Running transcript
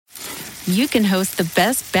you can host the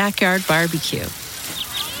best backyard barbecue.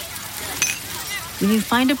 When you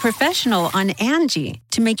find a professional on Angie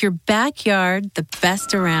to make your backyard the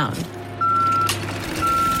best around.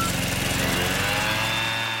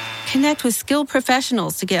 Connect with skilled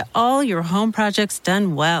professionals to get all your home projects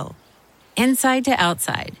done well. Inside to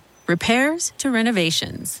outside, repairs to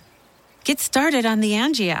renovations. Get started on the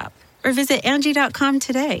Angie app or visit Angie.com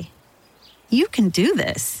today. You can do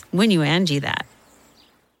this when you Angie that.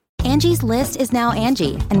 Angie's List is now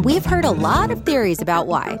Angie, and we've heard a lot of theories about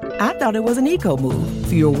why. I thought it was an eco move.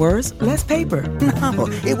 Fewer words, less paper. No,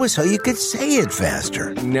 it was so you could say it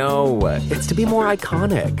faster. No, it's to be more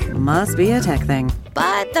iconic. Must be a tech thing.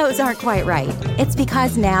 But those aren't quite right. It's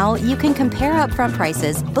because now you can compare upfront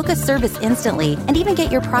prices, book a service instantly, and even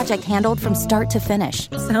get your project handled from start to finish.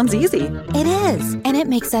 Sounds easy. It is, and it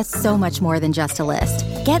makes us so much more than just a list.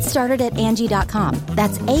 Get started at Angie.com.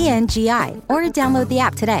 That's ANGI, or download the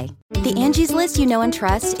app today. The Angie's List you know and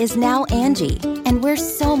trust is now Angie, and we're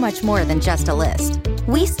so much more than just a list.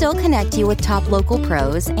 We still connect you with top local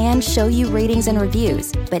pros and show you ratings and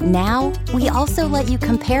reviews, but now we also let you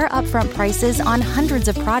compare upfront prices on hundreds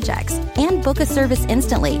of projects and book a service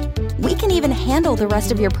instantly. We can even handle the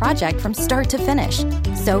rest of your project from start to finish.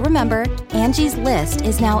 So remember, Angie's List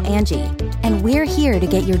is now Angie, and we're here to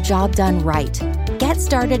get your job done right. Get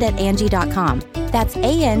started at Angie.com. That's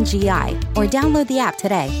ANGI, or download the app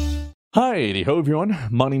today. Hi, ho everyone.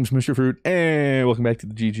 My name's Mr. Fruit, and welcome back to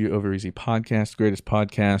the GG Over Easy podcast, greatest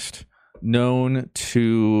podcast known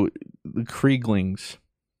to the Krieglings.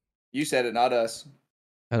 You said it, not us.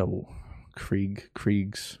 Oh,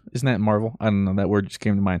 Kriegs. Isn't that Marvel? I don't know. That word just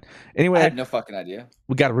came to mind. Anyway, I had no fucking idea.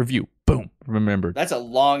 We got a review. Boom. Remember. That's a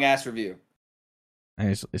long ass review. And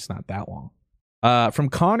it's not that long. From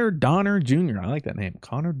Connor Donner Jr. I like that name.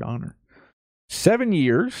 Connor Donner. 7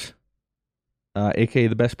 years. AKA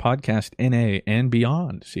the best podcast NA and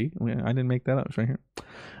beyond. See, I didn't make that up. It's right here.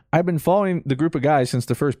 I've been following the group of guys since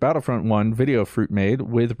the first Battlefront 1 video Fruit made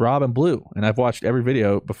with Rob and Blue, and I've watched every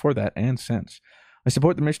video before that and since. I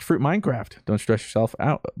support the Mr. Fruit Minecraft. Don't stress yourself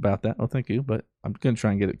out about that. Oh, thank you, but I'm going to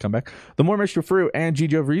try and get it come back. The more Mr. Fruit and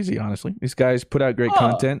GG Over Easy, honestly. These guys put out great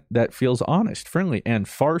content that feels honest, friendly, and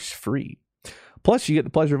farce-free. Plus, you get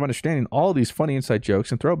the pleasure of understanding all these funny inside jokes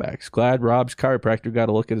and throwbacks. Glad Rob's chiropractor got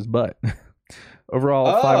a look at his butt.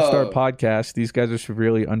 Overall, 5-star podcast. These guys are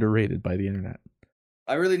severely underrated by the internet.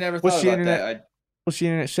 I really never thought about that. What's the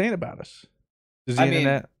internet saying about us? Does the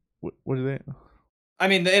internet? What are they? I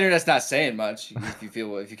mean, the internet's not saying much. If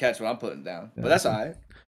you catch what I'm putting down, but that's all right.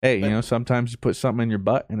 Hey, sometimes you put something in your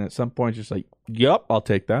butt, and at some point, you're just like, "Yup, I'll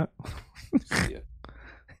take that."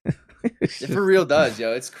 It for real does,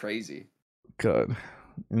 yo. It's crazy. Good,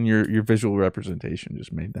 and your visual representation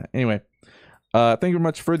just made that. Anyway. Thank you very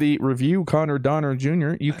much for the review, Connor Donner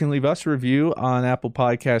Jr. You can leave us a review on Apple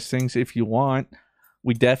Podcast things if you want.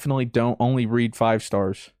 We definitely don't only read 5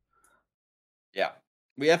 stars. Yeah,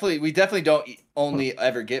 we definitely don't only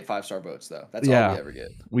ever get 5-star votes though. That's all we ever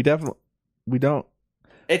get. We don't.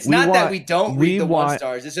 It's not that we don't read the 1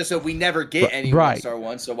 stars. It's just that we never get any 1-star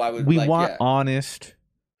ones. So why would we want honest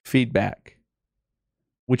feedback?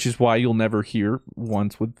 Which is why you'll never hear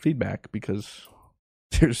ones with feedback, because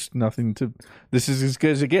there's nothing to... This is as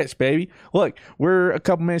good as it gets, baby. Look, we're a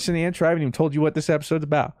couple minutes in the intro. I haven't even told you what this episode's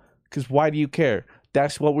about. Because why do you care?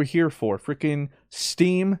 That's what we're here for. Freaking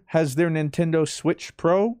Steam has their Nintendo Switch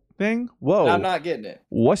Pro thing. Whoa. I'm not getting it.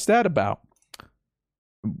 What's that about?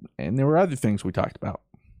 And there were other things we talked about.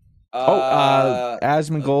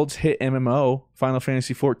 Asmongold's hit MMO, Final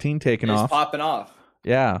Fantasy 14 taking off. It's popping off.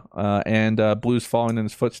 Yeah, and Blue's following in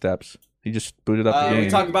his footsteps. He just booted up the game. We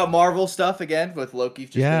talk about Marvel stuff again with Loki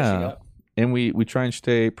just finishing up. And we try and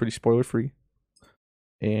stay pretty spoiler free.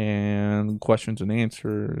 And questions and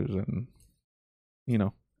answers and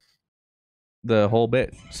the whole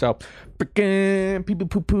bit. So freaking people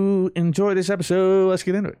poo poo, enjoy this episode. Let's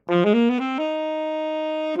get into it.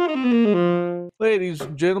 Ladies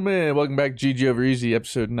and gentlemen, welcome back to GG Over Easy,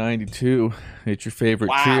 episode 92. It's your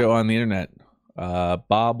favorite trio on the internet.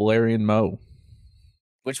 Bob, Larry, and Mo.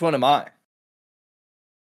 Which one am I?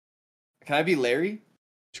 Can I be Larry?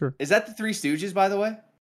 Sure. Is that the Three Stooges, by the way?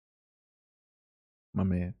 My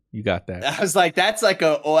man, you got that. I was like, that's like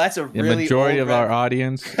that's a really the majority old of our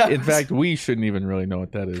audience. In fact, we shouldn't even really know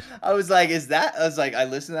what that is. I was like, I listened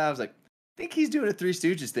to that. I was like, I think he's doing a Three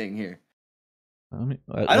Stooges thing here.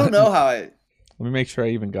 I don't know how I... Let me make sure I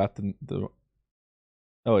even got the...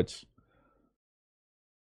 Oh, it's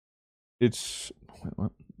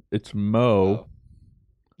Mo. Oh.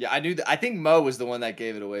 Yeah, I knew that. I think Mo was the one that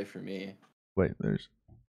gave it away for me. Wait,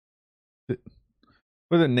 what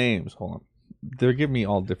are the names? Hold on. They're giving me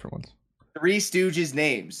all different ones. Three Stooges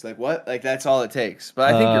names. Like what? Like that's all it takes.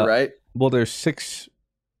 But I think you're right. Well, there's 6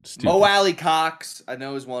 Stooges. Mo Alley Cox, I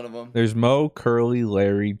know is one of them. There's Mo, Curly,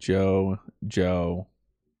 Larry, Joe.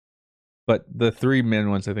 But the 3 main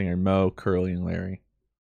ones I think are Mo, Curly, and Larry.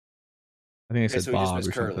 I think I said Bob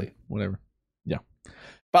or Curly. Something. Whatever. Yeah.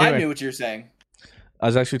 But anyway, I knew what you were saying. I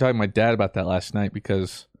was actually talking to my dad about that last night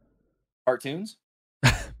because Cartoons?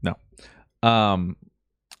 No.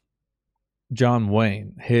 John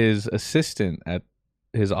Wayne, his assistant at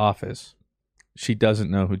his office, she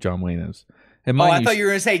doesn't know who John Wayne is. And I thought you were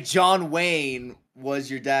going to say John Wayne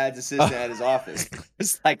was your dad's assistant at his office.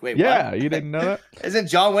 It's like, wait, yeah, what? You didn't know that? Isn't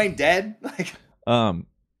John Wayne dead? Like,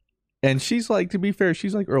 and she's like, to be fair,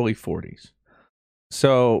 she's like early 40s.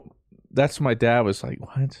 So that's my dad was like,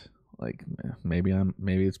 what? Like maybe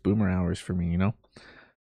it's boomer hours for me, you know?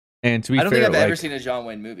 And to be fair, I don't think I've ever seen a John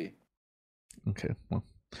Wayne movie. Okay, well,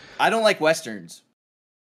 I don't like westerns,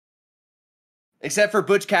 except for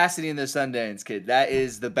Butch Cassidy and the Sundance Kid. That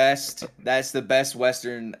is the best. That's the best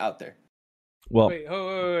western out there. Well,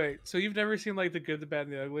 wait. So you've never seen like The Good, the Bad,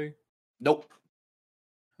 and the Ugly? Nope.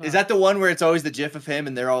 Huh. Is that the one where it's always the GIF of him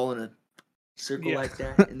and they're all in a circle like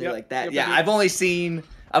that and they're like that? Yeah, I've only seen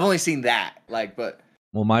that. Like, but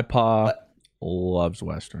well, my pa loves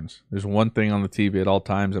westerns. There's one thing on the TV at all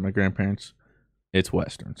times at my grandparents'. It's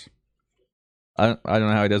westerns. I don't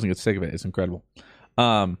know how he doesn't get sick of it. It's incredible.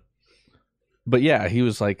 But yeah, he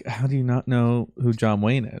was like, how do you not know who John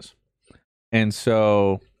Wayne is? And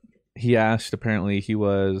so he asked, apparently he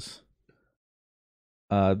was,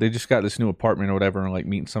 they just got this new apartment or whatever and like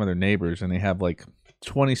meeting some of their neighbors and they have like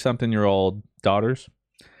 20-something-year-old daughters.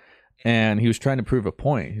 And he was trying to prove a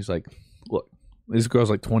point. He's like, look, this girl's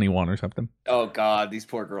like 21 or something. Oh God, these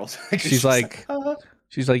poor girls. she's like,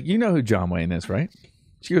 you know who John Wayne is, right?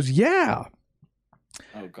 She goes, yeah.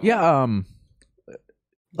 Oh God. Yeah,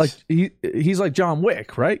 like he's like John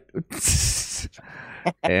Wick, right?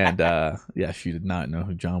 And yeah, she did not know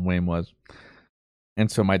who John Wayne was. And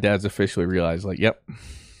so my dad's officially realized, like, yep,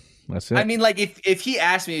 that's it. I mean, like, if he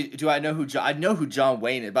asked me, do I know I know who John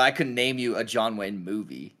Wayne is, but I couldn't name you a John Wayne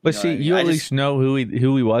movie. But see, you at least know who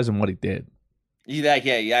he was and what he did. He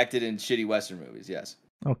acted in shitty Western movies, yes.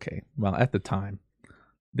 Okay, well, at the time,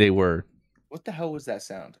 they were. What the hell was that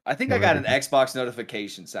sound? I think I got an Xbox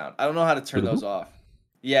notification sound. I don't know how to turn those off.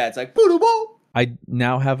 Yeah, it's like boo-doo-boo. I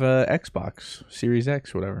now have a Xbox Series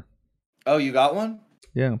X, whatever. Oh, you got one?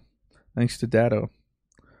 Yeah, thanks to Dado.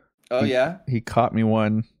 Oh, yeah? He caught me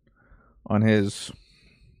one on his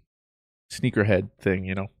sneakerhead thing,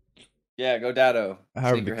 you know? Yeah, go Dado.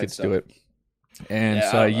 However the kids do it. And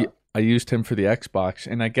so I used him for the Xbox,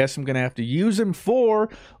 and I guess I'm going to have to use him for...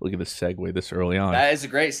 Look at this segue this early on. That is a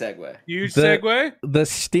great segue. Huge segue? The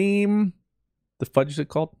Steam... The fudge is it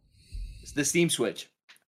called? It's the Steam Switch.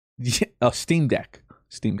 Oh, Steam Deck.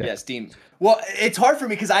 Steam Deck. Yeah, Steam. Well, it's hard for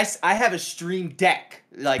me because I have a Stream Deck.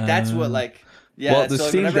 Like, that's what, like... Yeah, well, the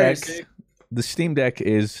Steam Deck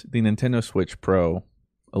is the Nintendo Switch Pro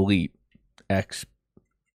Elite X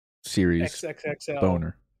Series XXXL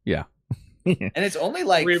boner. Yeah. And it's only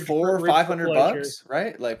like $400 or $500,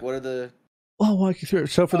 right? Like, what are the... Well, walk you through.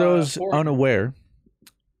 So for those unaware,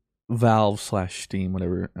 Valve/Steam,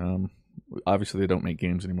 whatever. Obviously, they don't make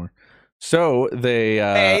games anymore. So they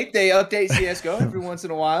they update CS:GO every once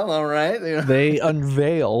in a while. All right, they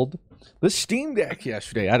unveiled the Steam Deck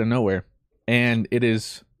yesterday out of nowhere, and it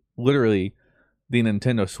is literally the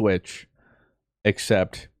Nintendo Switch,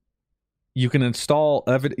 except you can install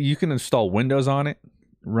Windows on it,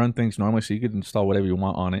 run things normally, so you could install whatever you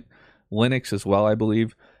want on it, Linux as well, I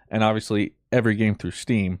believe, and obviously every game through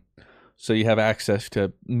Steam. So you have access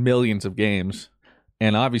to millions of games,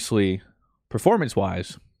 and obviously,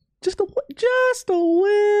 performance-wise, just a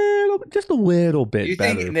little bit you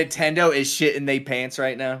better. You think Nintendo is shitting they pants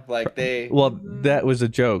right now? Like they... Well, that was a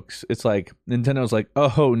joke. It's like Nintendo's like,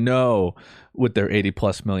 oh no, with their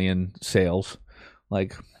 80+ million sales,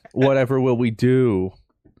 like whatever will we do?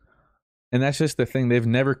 And that's just the thing. They've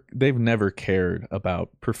never cared about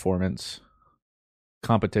performance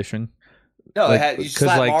competition. No, like, you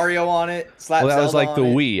slap like, Mario on it. Slap that Zelda was like on the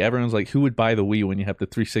it. Wii. Everyone's like, who would buy the Wii when you have the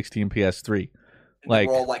 360 and PS3? Like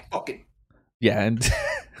we're all like, fucking. Yeah, and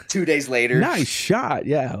 2 days later, nice shot.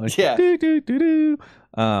 Yeah, like, yeah.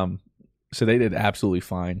 So they did absolutely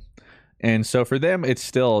fine, and so for them, it's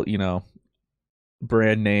still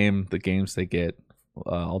brand name, the games they get,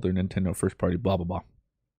 all their Nintendo first party, blah blah blah.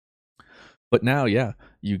 But now, yeah,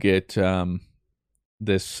 you get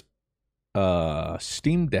this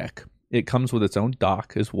Steam Deck. It comes with its own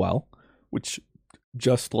dock as well, which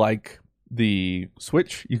just like the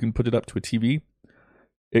Switch, you can put it up to a TV.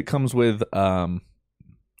 It comes with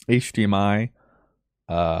HDMI,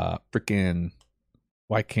 freaking,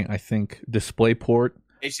 why can't I think, DisplayPort,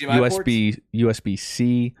 HDMI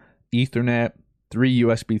USB-C, Ethernet, 3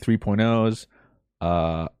 USB 3.0s,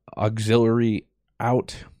 auxiliary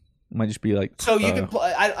out. It might just be like. So you can.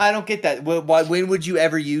 I don't get that. When would you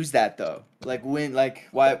ever use that though? Like when? Like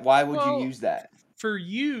why would you use that? For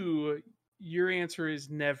you, your answer is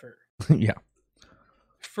never. Yeah.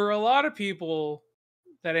 For a lot of people,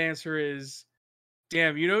 that answer is,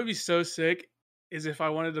 damn. You know, it'd be so sick is if I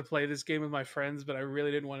wanted to play this game with my friends, but I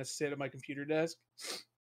really didn't want to sit at my computer desk.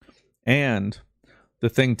 And the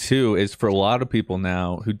thing too is for a lot of people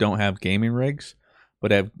now who don't have gaming rigs but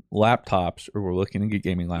have laptops or we're looking to get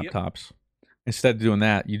gaming laptops, instead of doing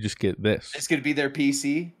that, you just get this. It's gonna be their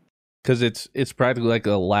PC because it's practically like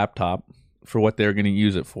a laptop for what they're going to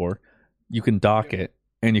use it for. You can dock it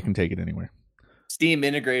and you can take it anywhere. Steam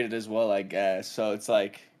integrated as well, I guess. So it's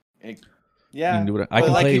like, yeah. You can do it. I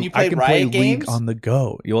can play League on the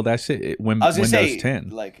go. Well, that's it. Windows 10.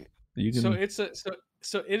 Like you can.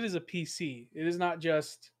 So it is a PC. It is not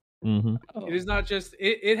just. Mm-hmm. It is not just.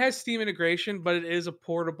 It has Steam integration, but it is a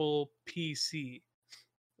portable PC.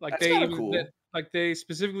 Like that's cool. They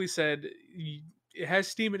specifically said it has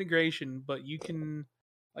Steam integration, but you can,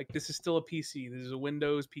 like, this is still a PC. This is a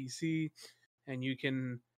Windows PC, and you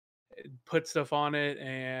can put stuff on it.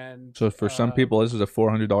 And so for some people, this is a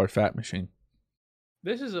 $400 fat machine.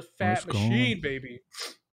 This is a fat machine, baby.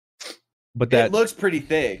 But it looks pretty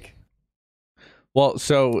thick. Well,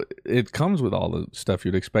 so it comes with all the stuff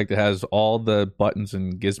you'd expect. It has all the buttons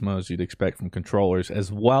and gizmos you'd expect from controllers,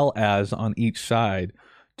 as well as on each side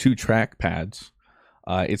 2 trackpads.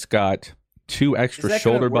 It's got 2 extra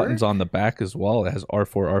shoulder buttons on the back as well. It has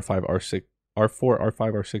R4, R5, R6, R4,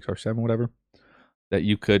 R5, R6, R7, whatever, that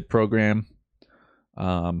you could program.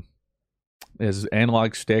 It has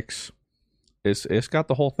analog sticks. It's got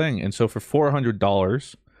the whole thing. And so for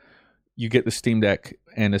 $400, you get the Steam Deck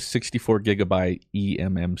and a 64 gigabyte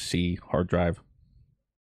eMMC hard drive.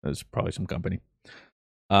 That's probably some company.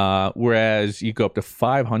 Whereas you go up to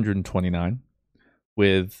 $529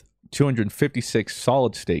 with 256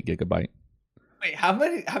 solid state gigabyte. Wait, how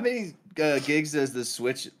many gigs does the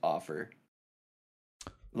Switch offer?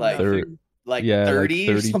 Like 30,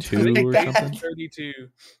 32 or something. 32.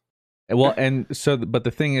 Well, and so, but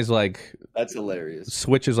the thing is, like, that's hilarious.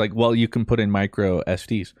 Switch is like, well, you can put in micro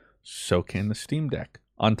SDs. So can the Steam Deck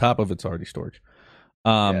on top of its already storage.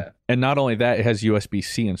 And not only that, it has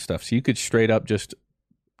USB-C and stuff. So you could straight up just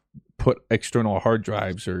put external hard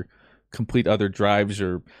drives or complete other drives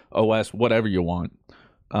or OS, whatever you want.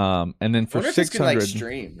 And then for $600,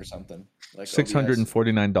 stream or something. Like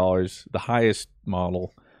 $649, the highest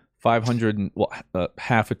model, 500,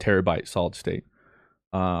 half a terabyte solid state,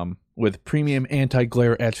 with premium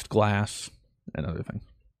anti-glare etched glass and other things.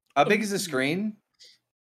 How big is the screen?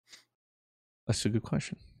 That's a good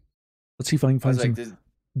question. Let's see if I can find some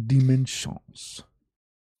dimensions.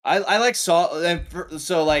 I saw, and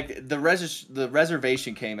so like the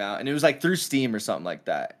reservation came out and it was like through Steam or something like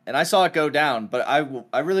that, and I saw it go down, but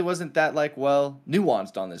I really wasn't that like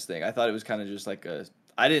nuanced on this thing. I thought it was kind of just like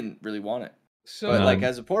I didn't really want it, but like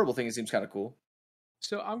as a portable thing, it seems kind of cool.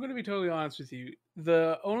 So I'm gonna be totally honest with you.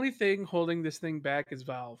 The only thing holding this thing back is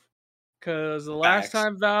Valve. Because the last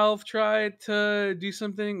time Valve tried to do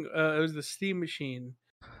something, it was the Steam Machine.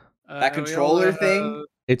 That controller thing?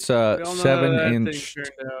 It's a 7-inch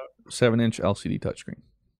LCD touchscreen.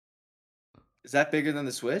 Is that bigger than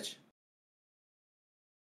the Switch?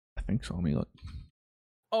 I think so. Let me look.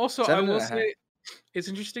 Also, I will say, it's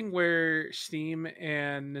interesting where Steam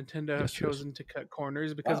and Nintendo have chosen to cut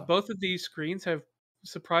corners because both of these screens have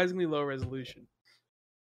surprisingly low resolution.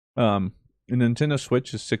 The Nintendo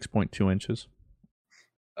Switch is 6.2 inches.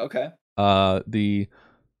 Okay. The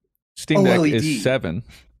Steam Deck is 7.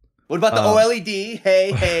 What about the OLED?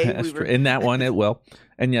 Hey. That's true. In that one, it will.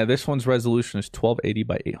 And yeah, this one's resolution is 1280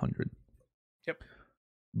 by 800. Yep.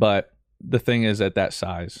 But the thing is, at that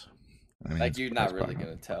size, I mean, like you're not really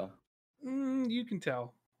gonna tell. You can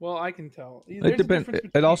tell. Well, I can tell. It depends.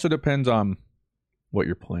 It also depends on what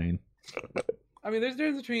you're playing. I mean, there's a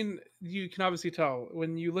difference between, you can obviously tell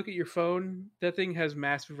when you look at your phone, that thing has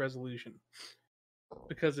massive resolution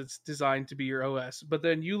because it's designed to be your OS. But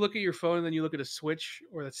then you look at your phone and then you look at a Switch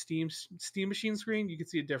or the Steam Machine screen, you can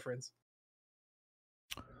see a difference.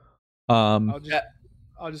 I'll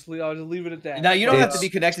just leave it at that. Now you don't have to be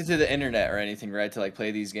connected to the internet or anything, right, to like play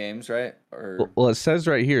these games, right? Or well, it says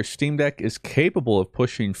right here, Steam Deck is capable of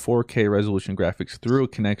pushing 4K resolution graphics through a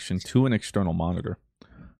connection to an external monitor.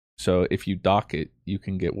 So if you dock it, you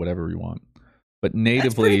can get whatever you want. But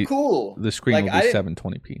natively, cool. The screen will be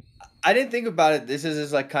 720p. I didn't think about it. This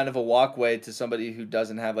is like kind of a walkway to somebody who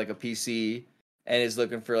doesn't have like a PC and is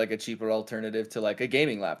looking for like a cheaper alternative to like a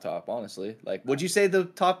gaming laptop. Honestly, like, would you say the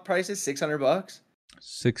top price is $600?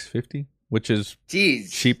 $650, which is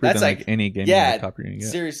Jeez, cheaper that's than like any gaming laptop you're gonna get.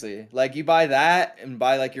 Seriously, like you buy that and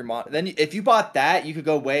buy like your then if you bought that, you could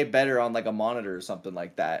go way better on like a monitor or something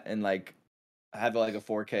like that, and like have like a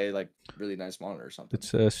 4K like really nice monitor or something.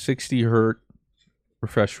 It's a 60 hertz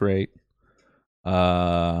refresh rate, 60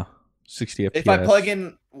 FPS. If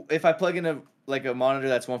I plug in a like a monitor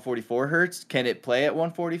that's 144 hertz, can it play at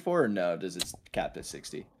 144 or no? Does it capped at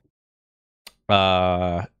 60?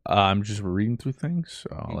 I'm just reading through things,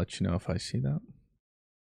 so I'll let you know if I see that.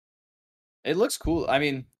 It looks cool. I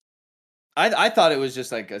mean, I thought it was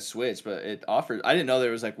just like a Switch, but it offered. I didn't know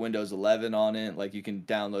there was like Windows 11 on it. Like you can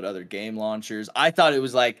download other game launchers. I thought it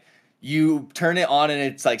was like you turn it on and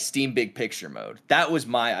it's like Steam Big Picture mode. That was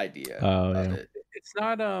my idea of it. It's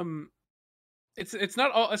not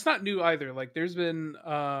it's not new either. Like there's been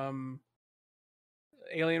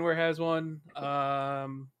Alienware has one.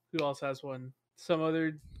 Who else has one? Some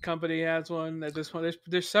other company has one. At this one,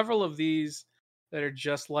 there's several of these that are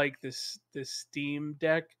just like this Steam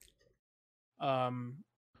Deck.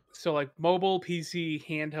 So like mobile PC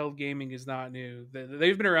handheld gaming is not new.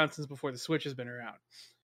 They've been around since before the Switch has been around.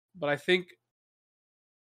 But I think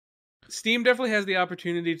Steam definitely has the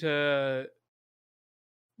opportunity to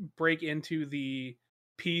break into the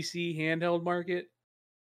PC handheld market.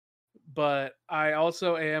 But I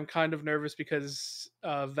also am kind of nervous because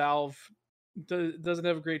Valve doesn't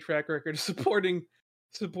have a great track record of supporting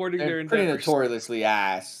their endeavors. Pretty notoriously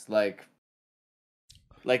ass. Like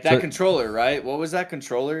that controller, right? What was that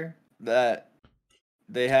controller that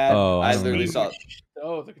they had? I literally saw it.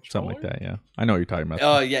 Oh, the controller? Something like that, yeah. I know what you're talking about.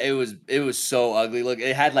 Oh yeah, it was so ugly. Look,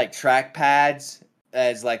 it had like track pads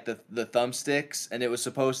as like the thumbsticks, and it was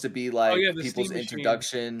supposed to be like people's Steam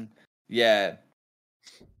introduction. machine. Yeah.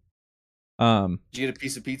 Did you get a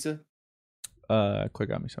piece of pizza? Quick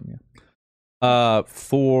got me some, yeah.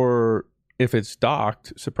 For if it's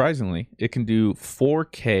docked, surprisingly, it can do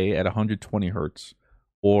 4K at 120 hertz,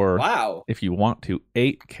 or if you want to,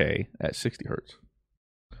 8K at 60 hertz.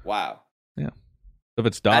 Wow. Yeah. If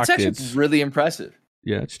it's docked, that's actually really impressive.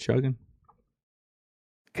 Yeah, it's chugging.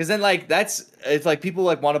 Because then, like, it's like people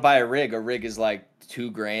like want to buy a rig. A rig is like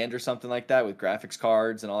 $2,000 or something like that with graphics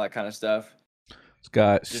cards and all that kind of stuff. It's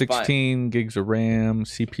got 16 gigs of RAM.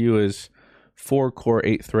 CPU is 4-core,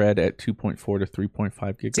 8-thread at 2.4 to 3.5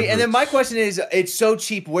 gigahertz. See, and then my question is, it's so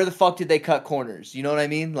cheap. Where the fuck did they cut corners? You know what I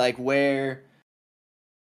mean? Like, where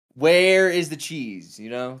is the cheese?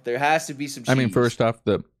 You know, there has to be some cheese. I mean, first off,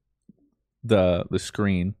 the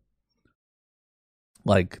screen,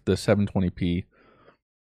 like the 720p,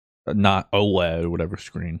 not OLED or whatever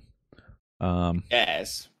screen.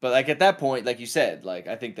 Yes, but like at that point, like you said, like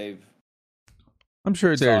I think they've. I'm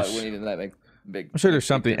sure there's. Big, I'm sure there's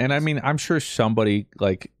something, and I mean, I'm sure somebody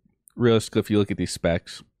like realistically, if you look at these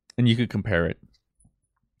specs and you could compare it,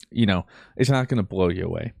 you know, it's not going to blow you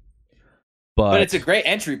away. But it's a great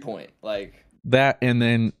entry point, like that. And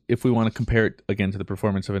then if we want to compare it again to the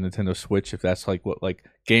performance of a Nintendo Switch, if that's like what like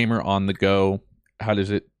gamer on the go, how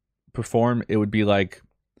does it perform? It would be like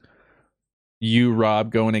you,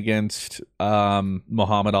 Rob, going against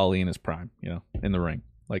Muhammad Ali in his prime, you know, in the ring.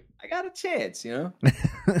 Like I got a chance, you know.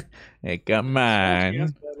 Hey, come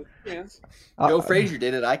on. Joe Frazier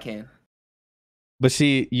did it. I can. But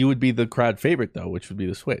see, you would be the crowd favorite though, which would be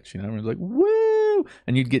the Switch. You know, everyone's like, "Woo!"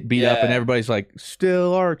 and you'd get beat up, and everybody's like,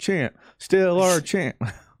 "Still our champ, still our champ."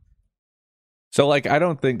 So, like, I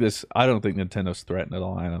don't think Nintendo's threatened at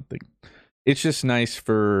all. I don't think it's just nice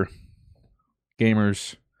for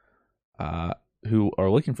gamers who are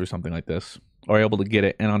looking for something like this are able to get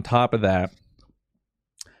it, and on top of that,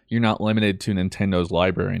 you're not limited to Nintendo's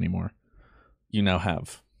library anymore. You now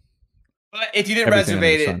have. But if you didn't reserve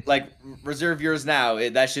it, like reserve yours now,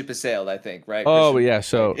 that ship has sailed. I think, right? Oh yeah,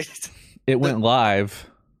 so it went live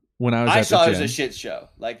when I was. I saw it was a shit show.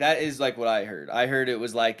 Like that is like what I heard. I heard it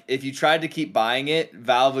was like if you tried to keep buying it,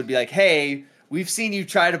 Valve would be like, "Hey, we've seen you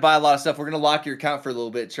try to buy a lot of stuff. We're gonna lock your account for a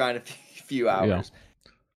little bit, trying a few hours." Yeah.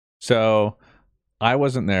 So I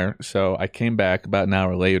wasn't there, so I came back about an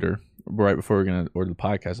hour later. Right before we we're going to order the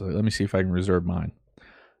podcast, I was like, let me see if I can reserve mine.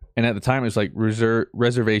 And at the time, it was like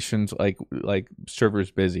reservations, like servers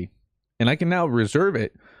busy. And I can now reserve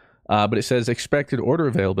it, but it says expected order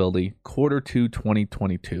availability Q2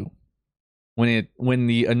 2022. When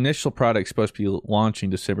the initial product's supposed to be launching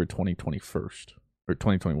December 2021 or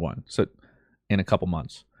 2021, so in a couple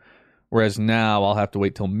months. Whereas now I'll have to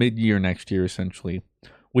wait till mid-year next year, essentially,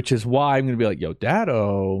 which is why I'm going to be like, yo,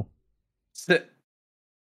 Dado.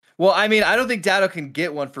 Well, I mean, I don't think Dado can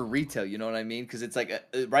get one for retail. You know what I mean? Because it's like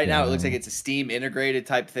right now it looks like it's a Steam integrated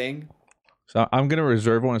type thing. So I'm gonna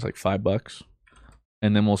reserve one. It's like $5,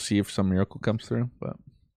 and then we'll see if some miracle comes through. But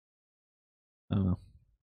I don't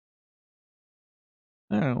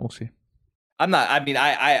know. We'll see. I'm not. I mean,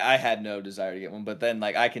 I had no desire to get one, but then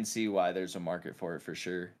like I can see why there's a market for it for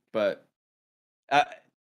sure. But I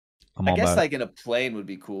guess like in a plane would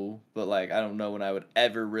be cool, but like I don't know when I would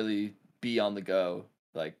ever really be on the go.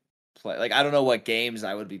 Like play. Like I don't know what games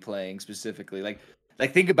I would be playing specifically. Like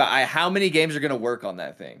think about how many games are gonna work on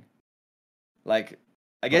that thing. Like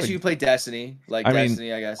I guess you can play Destiny. Like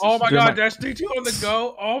Destiny, I guess. Oh my god, Destiny 2 on the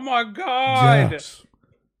go! Oh my god! Yes.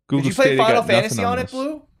 Did you play Final Fantasy on it,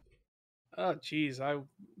 Blue? Oh jeez,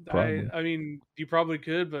 I mean you probably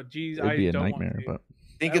could, but geez, it'd be a don't nightmare. Want to. But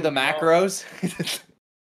think of the macros.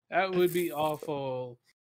 That would be awful.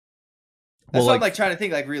 That's what I'm like trying to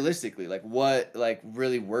think, like realistically, like what like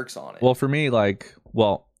really works on it. Well, for me, like,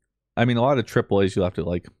 I mean, a lot of AAAs you'll have to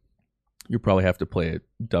like, you probably have to play it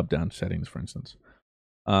dubbed down settings, for instance.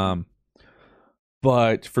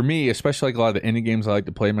 But for me, especially like a lot of the indie games I like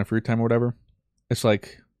to play in my free time or whatever, it's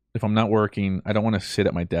like if I'm not working, I don't want to sit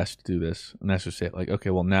at my desk to do this. And that's just it. Like, okay,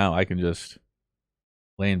 well now I can just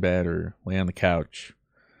lay in bed or lay on the couch,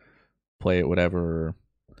 play it, whatever.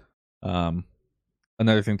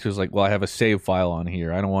 Another thing too is like, well, I have a save file on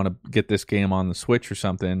here. I don't want to get this game on the Switch or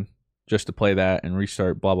something just to play that and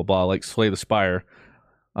restart blah blah blah. Like Slay the Spire,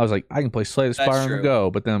 I was like, I can play Slay the Spire on the go,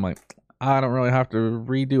 but then I'm like, I don't really have to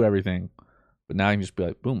redo everything. But now I can just be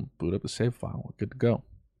like, boom, boot up the save file, we're good to go.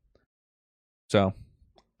 So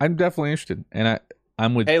I'm definitely interested, and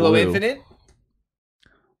I'm with Halo Blue. Infinite.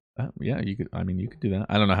 Yeah, you could. I mean, you could do that.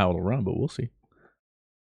 I don't know how it'll run, but we'll see.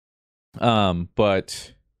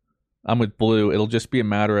 But I'm with Blue. It'll just be a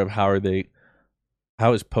matter of how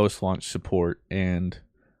is post-launch support and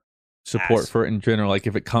support for it in general. Like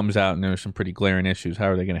if it comes out and there's some pretty glaring issues, how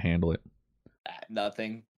are they going to handle it?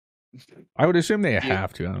 Nothing. I would assume they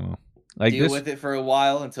have to. I don't know. Like deal with it for a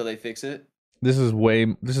while until they fix it. This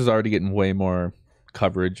is already getting way more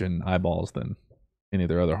coverage and eyeballs than any of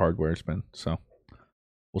their other hardware's been. So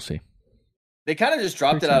we'll see. They kind of just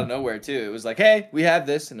dropped it out of nowhere too. It was like, hey, we have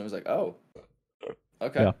this, and it was like, oh,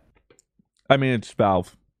 okay. Yeah. I mean, it's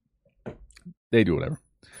Valve. They do whatever.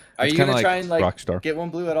 Are you gonna try and like Rockstar. Get one,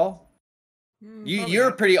 Blue, at all? You're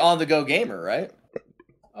a pretty on the go gamer, right?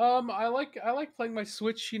 I like playing my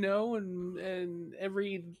Switch, and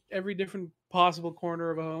every different possible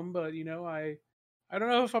corner of a home. But I don't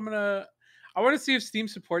know if I'm gonna. I want to see if Steam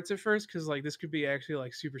supports it first, because like this could be actually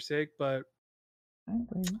like super sick. But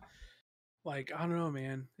like I don't know,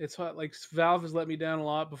 man. It's what like Valve has let me down a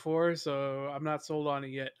lot before, so I'm not sold on it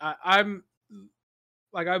yet. I'm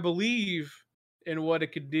like I believe in what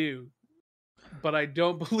it could do, but I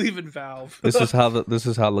don't believe in Valve. This is how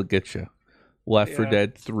they'll get you. Left 4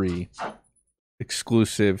 Dead 3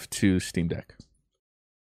 exclusive to Steam Deck.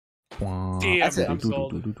 Damn, I'm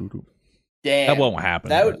sold. Damn, that won't happen.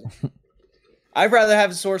 That would. I'd rather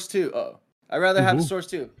have a Source 2. I'd rather have a Source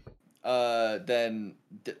 2 than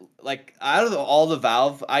like out of all the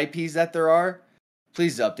Valve IPs that there are.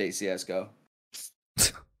 Please update CS:GO.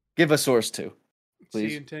 Give us Source 2. Please.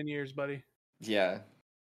 See you in 10 years, buddy. Yeah.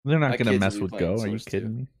 They're not going to mess with Go. Are you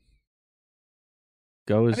kidding me?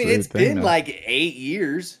 Go is. I mean, it's been now. Like 8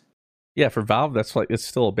 years. Yeah, for Valve, that's like it's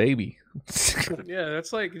still a baby. Yeah,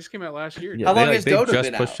 that's like it just came out last year. Yeah, how long has Dota been out?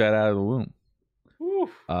 They just pushed that out of the womb. Oof.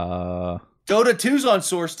 Dota 2's on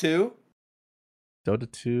Source 2.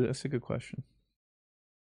 Dota 2, that's a good question.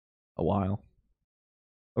 A while.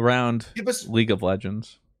 Around League of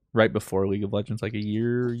Legends. Right before League of Legends, like a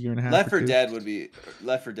year and a half. Left 4 Dead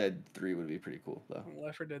 3 would be pretty cool though.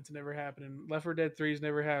 Left 4 Dead's never happening. Left 4 Dead 3 is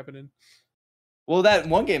never happening. Well, that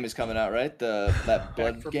one game is coming out, right? That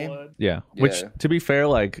Blood game. Blood. Yeah. Which, to be fair,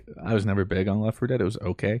 like I was never big on Left 4 Dead. It was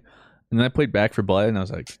okay, and then I played Back 4 Blood, and I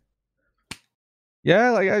was like, yeah,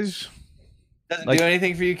 like I just doesn't do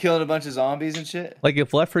anything for you killing a bunch of zombies and shit. Like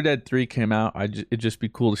if Left 4 Dead 3 came out, it'd just be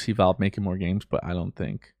cool to see Valve making more games. But I don't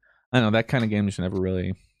know that kind of game just never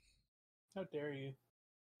really. How dare you?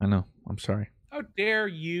 I know. I'm sorry. How dare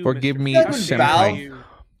you? Forgive me, Valve.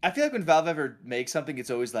 I feel like when Valve ever makes something, it's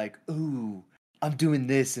always like, ooh, I'm doing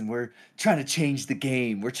this, and we're trying to change the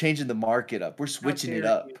game. We're changing the market up. We're switching it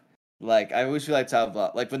up. Like I always feel like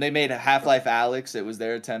Valve, like when they made Half-Life Alyx, it was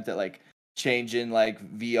their attempt at like changing like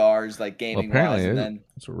VR's like gaming wise, and then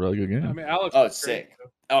it's a really good game. I mean, Alex. Oh, it's sick.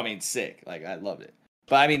 Oh, I mean, sick. Like I loved it.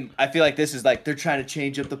 But I mean, I feel like this is like they're trying to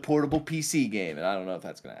change up the portable PC game, and I don't know if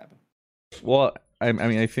that's gonna happen. Well, I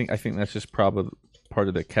mean, I think that's just probably part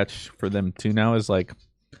of the catch for them too. Now is like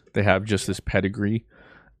they have just this pedigree,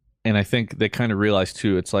 And I think they kind of realize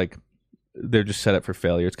too, it's like they're just set up for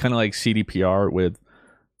failure. It's kind of like CDPR with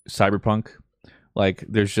Cyberpunk. Like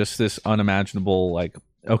there's just this unimaginable, like,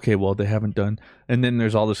 okay, well, they haven't done, and then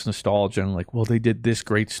there's all this nostalgia and like, well, they did this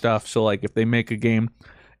great stuff. So like if they make a game,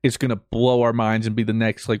 it's gonna blow our minds and be the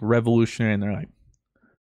next like revolutionary. And they're like,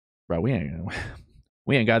 bro, we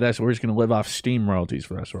ain't got that, so we're just gonna live off Steam royalties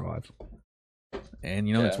for the rest of our lives. And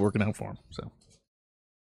you know, it's working out for them. So,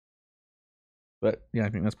 but yeah, I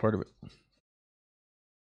think that's part of it.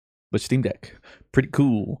 But Steam Deck, pretty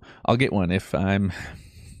cool. I'll get one if I'm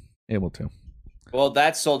able to. Well,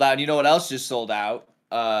 that's sold out. You know what else just sold out?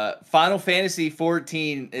 Final Fantasy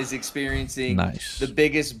 14 is experiencing the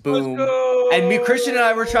biggest boom. And Christian and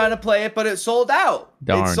I were trying to play it, but it sold out.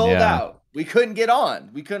 Darn, it sold out. We couldn't get on.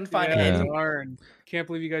 We couldn't find any. Darn. Can't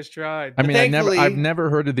believe you guys tried. I mean, I've never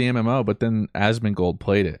heard of the MMO, but then Asmongold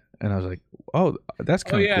played it, and I was like, "Oh, that's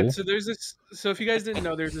kind of cool." So there's this. So if you guys didn't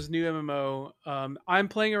know, there's this new MMO. I'm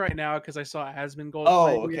playing it right now because I saw Asmongold.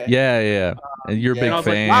 Oh, okay. Yeah. And you're a big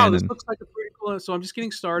fan. Like, wow, this looks like a pretty cool. So I'm just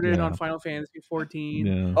getting started on Final Fantasy 14.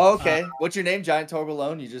 Yeah. Oh, okay. What's your name, Giant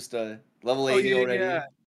Torgalone? You just level 80 already. Yeah.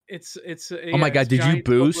 It's. Oh my god! Did you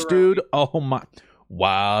boost, dude? Oh my.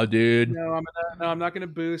 Wow, dude. No, I'm not gonna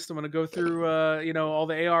boost. I'm gonna go through all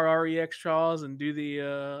the ARREX trials and do the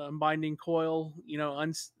unbinding coil,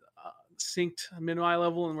 unsynced min-my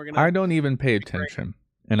level, and we're gonna. I don't even pay attention,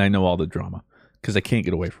 and I know all the drama because I can't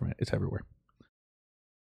get away from it. It's everywhere.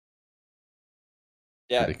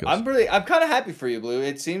 Yeah, ridiculous. I'm kind of happy for you, Blue.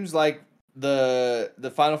 It seems like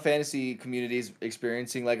the Final Fantasy community is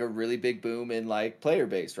experiencing like a really big boom in like player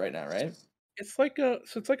base right now, right? It's like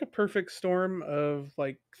a perfect storm of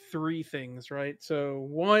like three things, right? So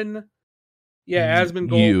one,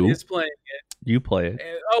 Asmongold is playing it. You play it.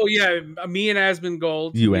 Oh yeah, me and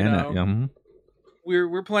Asmongold.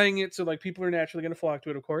 We're playing it, so like people are naturally going to flock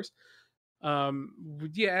to it, of course.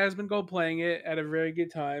 Asmongold playing it at a very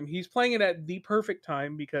good time. He's playing it at the perfect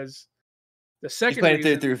time because the second he's playing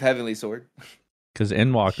it through Heavenly Sword. Because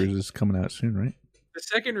Endwalkers is coming out soon, right? The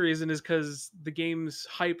second reason is because the game's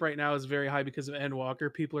hype right now is very high because of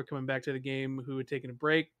Endwalker. People are coming back to the game who had taken a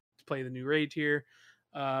break to play the new raid tier.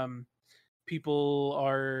 People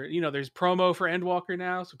are, there's promo for Endwalker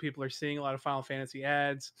now, so people are seeing a lot of Final Fantasy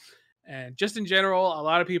ads. And just in general, a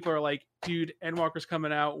lot of people are like, dude, Endwalker's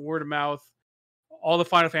coming out, word of mouth. All the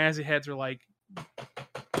Final Fantasy heads are like,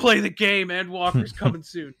 play the game, Endwalker's coming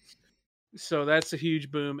soon. So that's a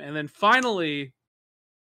huge boom. And then finally,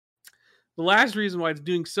 the last reason why it's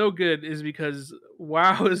doing so good is because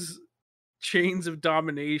WoW's Chains of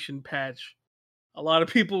Domination patch. A lot of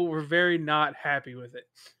people were very not happy with it.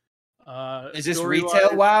 Is this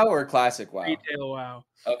retail WoW or classic WoW? Retail WoW.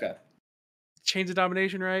 Okay. Chains of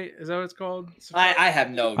Domination, right? Is that what it's called? I have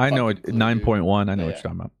no. I know it. 9.1. I know what you're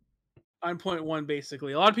talking about. 9.1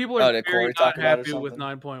 basically. A lot of people are very not happy with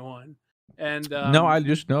 9.1. And no, I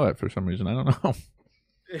just know it for some reason. I don't know.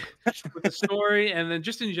 With the story, and then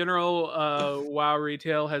just in general, WoW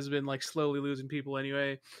retail has been like slowly losing people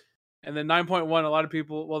anyway. And then 9.1, a lot of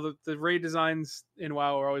people, well, the raid designs in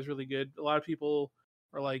WoW are always really good. A lot of people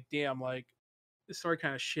are like, damn, like this story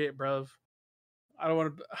kind of shit, bruv. I don't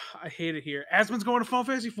want to. I hate it here. Asmon's going to Final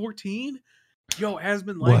Fantasy 14. Yo,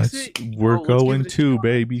 Asmon likes it. We're going to,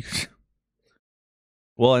 baby.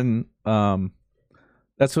 Well, and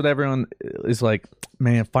that's what everyone is like.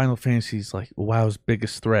 Man, Final Fantasy is like WoW's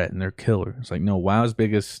biggest threat, and they're killer. It's like, no, WoW's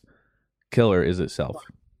biggest killer is itself.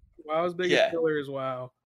 WoW's biggest killer is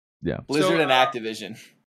WoW. Yeah, Blizzard and Activision.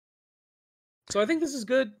 So I think this is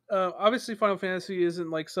good. Obviously, Final Fantasy isn't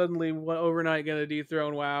like suddenly overnight going to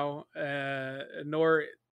dethrone WoW, nor,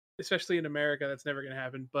 especially in America, that's never going to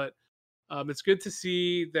happen. But it's good to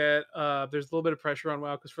see that there's a little bit of pressure on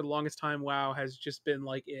WoW because for the longest time, WoW has just been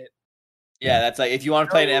like it. Yeah, that's like if you want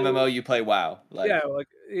to play an MMO, you play WoW.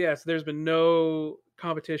 So there's been no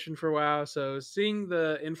competition for WoW. So seeing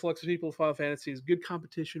the influx of people with Final Fantasy is good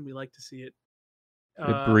competition. We like to see it.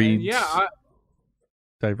 It breeds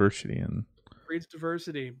diversity and breeds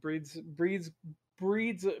diversity, breeds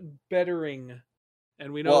bettering,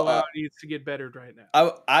 and we know WoW needs to get bettered right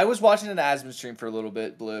now. I was watching an Asmon stream for a little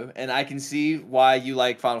bit, Blue, and I can see why you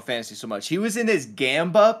like Final Fantasy so much. He was in his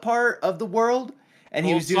Gamba part of the world. And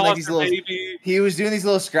he was doing like these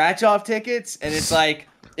little scratch off tickets, and it's like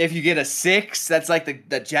if you get a 6, that's like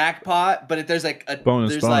the jackpot. But if there's like a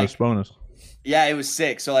bonus. Yeah, it was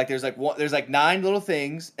 6. So like there's like 9 little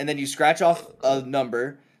things, and then you scratch off a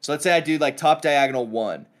number. So let's say I do like top diagonal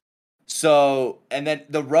 1. So and then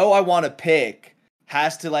the row I want to pick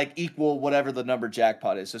has to like equal whatever the number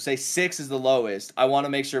jackpot is. So say 6 is the lowest. I want to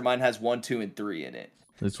make sure mine has 1, 2, and 3 in it.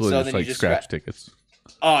 It's really just like scratch tickets.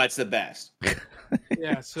 Oh, it's the best.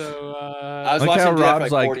 Yeah, so I was Like watching how him do that for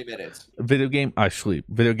Rob's like like- 40 minutes. Video game, I sleep.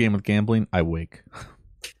 Video game with gambling, I wake.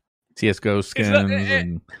 CS:GO skins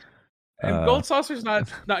and Gold Saucer's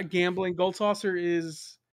not gambling. Gold Saucer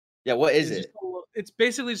is Yeah, what is just it? it's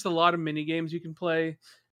basically just a lot of mini games you can play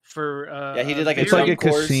for. Yeah, he did like a it's like a jump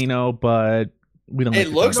course. casino, but we don't. It to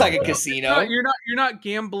looks talk like a about it. casino. You're not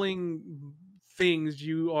gambling things.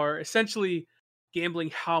 You are essentially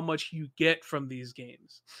gambling how much you get from these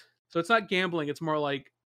games. So it's not gambling. It's more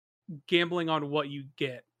like gambling on what you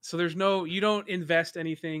get. So you don't invest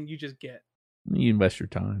anything. You just get. You invest your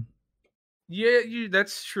time. Yeah,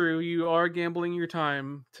 that's true. You are gambling your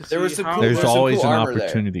time to There see was some how. cool- There's some always cool an armor there.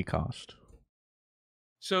 opportunity cost.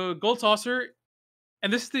 So Gold Saucer,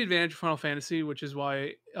 and this is the advantage of Final Fantasy, which is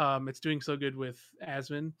why it's doing so good with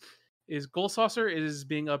Asmon, is Gold Saucer is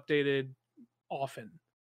being updated often.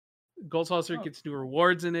 Gold Saucer gets new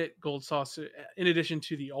rewards in it. Gold Saucer, in addition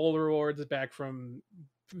to the old rewards back from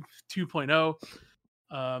 2.0.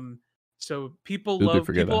 So people Who could love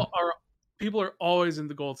forget people are always in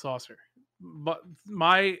the Gold Saucer. But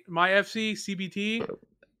my FC CBT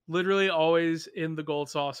literally always in the Gold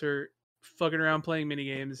Saucer, fucking around playing mini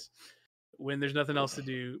games when there's nothing else to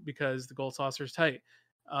do because the Gold Saucer is tight.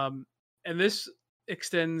 And this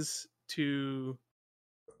extends to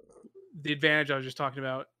the advantage I was just talking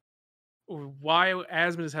about. Why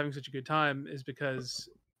Asmon is having such a good time is because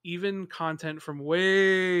even content from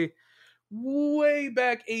way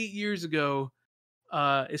back 8 years ago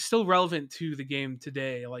is still relevant to the game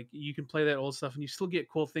today. Like you can play that old stuff and you still get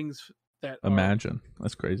cool things that Imagine.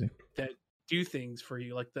 That's crazy. that do things for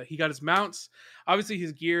you. Like he got his mounts. Obviously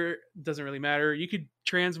his gear doesn't really matter. You could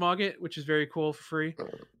transmog it, which is very cool for free.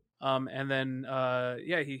 And then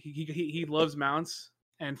he loves mounts.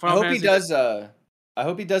 And I hope he does. I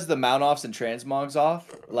hope he does the mount offs and transmogs off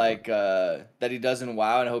like that he does in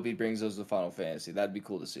WoW, and I hope he brings those to Final Fantasy. That'd be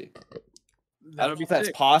cool to see. I don't know if that's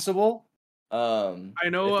possible. I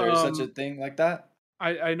know if there's such a thing like that.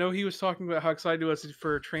 I know he was talking about how excited he was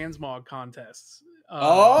for transmog contests.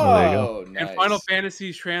 Nice. And Final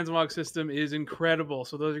Fantasy's transmog system is incredible.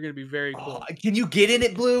 So those are going to be very cool. Can you get in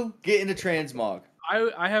it, Blue? Get into transmog. I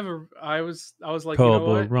was like, you know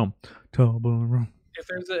what? Toblerone.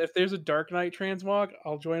 If there's a Dark Knight transmog,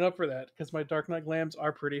 I'll join up for that because my Dark Knight glams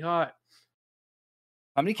are pretty hot.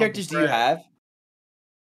 How many characters do you have?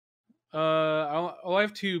 I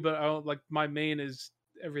have 2, but I don't like my main is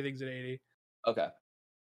everything's at 80. Okay.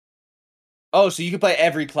 Oh, so you can play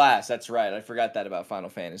every class. That's right. I forgot that about Final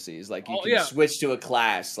Fantasy. Is like you can switch to a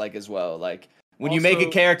class like as well. Like when you make a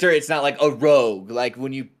character, it's not like a rogue. Like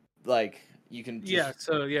when you you can.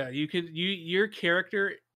 You can your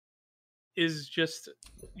character is just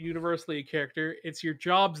universally a character. It's your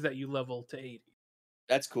jobs that you level to 80.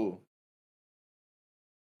 That's cool.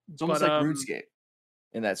 It's almost like RuneScape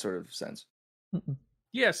in that sort of sense.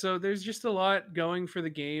 Yeah, so there's just a lot going for the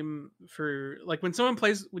game. For like when someone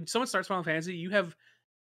starts Final Fantasy, you have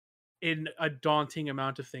a daunting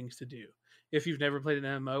amount of things to do. If you've never played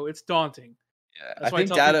an MMO, it's daunting. Yeah, that's why I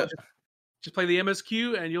tell people just play the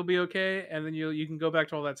MSQ and you'll be okay, and then you can go back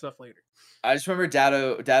to all that stuff later. I just remember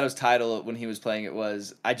Dado's title when he was playing it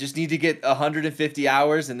was, "I just need to get 150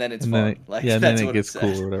 hours and then it's fun." Then it gets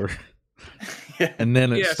cool or whatever. Yeah. And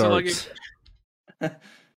then it starts.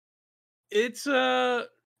 It's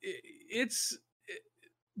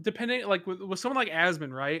depending, like with someone like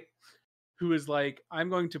Asmon, right? Who is like, I'm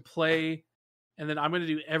going to play and then I'm going to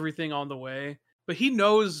do everything on the way. But he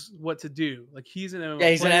knows what to do. Like he's an MMO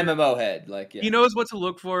player. He's an MMO head. Like he knows what to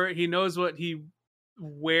look for. He knows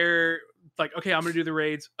where. Like, okay, I'm going to do the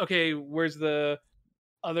raids. Okay, where's the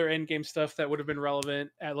other end game stuff that would have been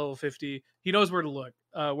relevant at level 50? He knows where to look.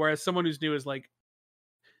 Whereas someone who's new is like,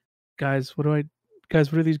 guys, what are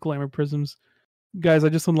these glamour prisms? Guys, I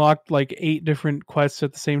just unlocked like 8 different quests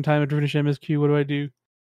at the same time to finish MSQ. What do I do?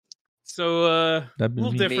 So a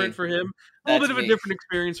little different for him. A little bit of a different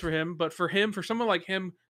experience for him. But for someone like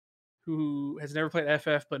him who has never played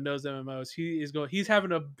FF but knows MMOs, he's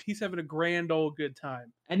having a grand old good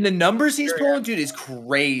time. And the numbers he's pulling, dude, is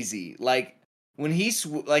crazy. Like when his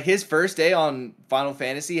first day on Final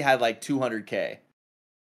Fantasy had like 200K.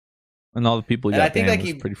 And all the people he got banned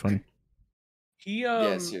was pretty funny.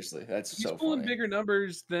 Yeah, seriously, he's pulling bigger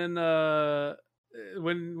numbers than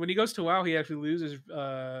when he goes to WoW, he actually loses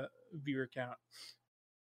viewer count.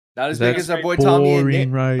 Not as big as our boy Tommy and Nick,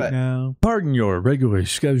 right now. Pardon your regularly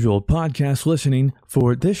scheduled podcast listening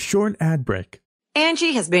for this short ad break.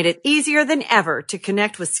 Angie has made it easier than ever to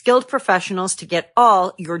connect with skilled professionals to get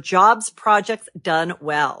all your jobs projects done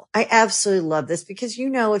well. I absolutely love this because,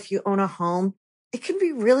 if you own a home, it can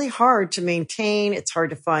be really hard to maintain. It's hard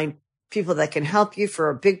to find people that can help you for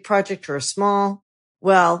a big project or a small.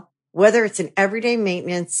 Well, whether it's in everyday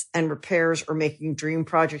maintenance and repairs or making dream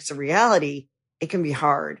projects a reality, it can be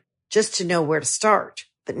hard just to know where to start.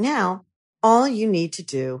 But now all you need to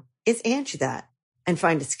do is Angie that and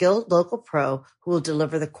find a skilled local pro who will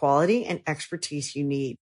deliver the quality and expertise you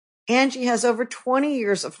need. Angie has over 20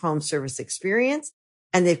 years of home service experience,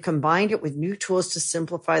 and they've combined it with new tools to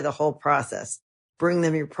simplify the whole process. Bring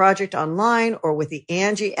them your project online or with the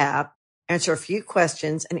Angie app, answer a few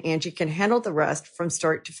questions, and Angie can handle the rest from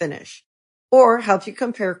start to finish. Or help you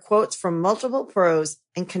compare quotes from multiple pros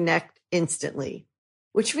and connect instantly,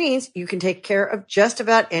 which means you can take care of just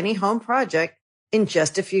about any home project in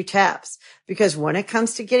just a few taps. Because when it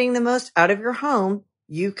comes to getting the most out of your home,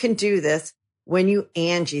 you can do this when you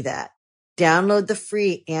Angie that. Download the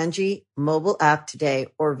free Angie mobile app today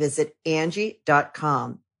or visit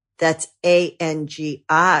Angie.com. That's ANGI.com.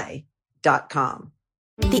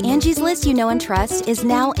 The Angie's List you know and trust is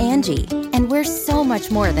now Angie, and we're so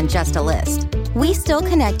much more than just a list. We still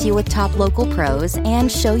connect you with top local pros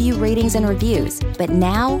and show you ratings and reviews, but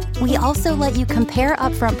now we also let you compare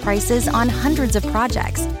upfront prices on hundreds of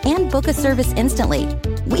projects and book a service instantly.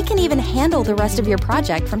 We can even handle the rest of your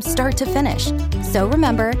project from start to finish. So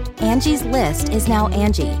remember, Angie's List is now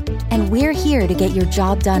Angie, and we're here to get your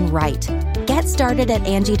job done right. Get started at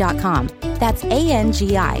Angie.com. That's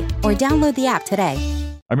ANGI, or download the app today.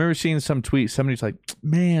 I remember seeing some tweet. Somebody's like,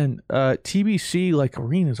 man, TBC, like,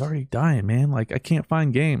 arena's already dying, man. Like, I can't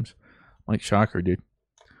find games. I'm like, shocker, dude.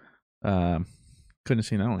 Couldn't have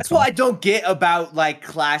seen that one. That's what I don't get about, like,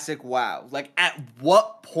 classic WoW. Like, at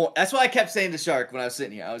what point? That's what I kept saying to Shark when I was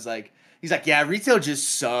sitting here. I was like, he's like, yeah, retail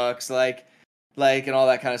just sucks. Like, and all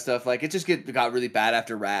that kind of stuff. Like, it just got really bad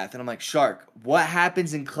after Wrath. And I'm like, Shark, what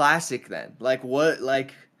happens in classic then? Like, what,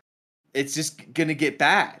 like... It's just gonna get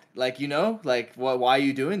bad, like, you know, like, why are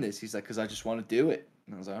you doing this? He's like, because I just want to do it.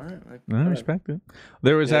 And I was like, all right, like, I respect it.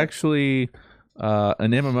 There was actually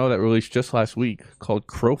an MMO that released just last week called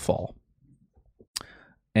Crowfall,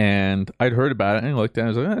 and I'd heard about it and I looked at it. I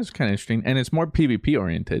was like, that's kind of interesting, and it's more PvP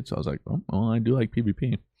oriented. So I was like, oh, well, I do like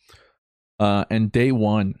PvP. And day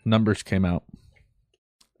one, numbers came out,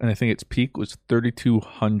 and I think its peak was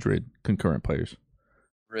 3,200 concurrent players.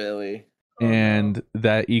 Really? And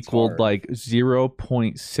that equaled like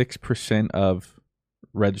 0.6% of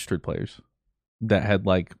registered players that had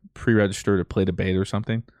like pre-registered or played a beta or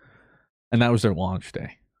something. And that was their launch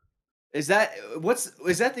day. Is that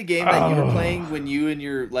the game that you were playing when you and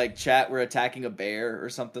your like chat were attacking a bear or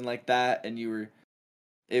something like that? And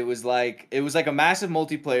it was like a massive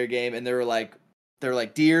multiplayer game, and there were like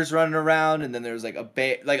deers running around, and then there was like a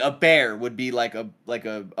bear would be like a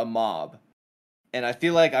mob. And I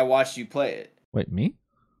feel like I watched you play it. Wait, me?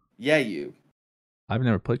 Yeah, you. I've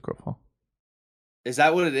never played Crowfall. Is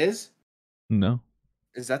that what it is? No.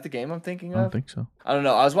 Is that the game I'm thinking of? I don't think so. I don't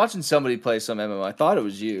know. I was watching somebody play some MMO. I thought it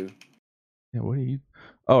was you. Yeah, what are you?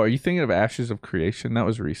 Oh, are you thinking of Ashes of Creation? That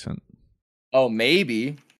was recent. Oh,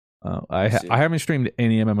 maybe. I haven't streamed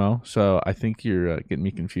any MMO, so I think you're getting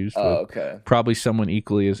me confused. Oh, okay. Probably someone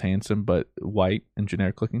equally as handsome, but white and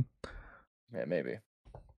generic looking. Yeah, maybe.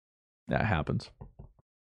 That happens.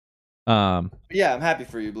 Yeah, I'm happy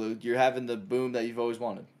for you, Blue. You're having the boom that you've always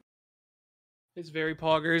wanted. It's very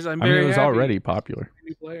poggers. I mean, it was already popular.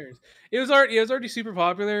 New players. It was already super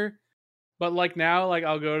popular, but like now, like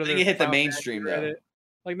I'll go to the hit the mainstream though.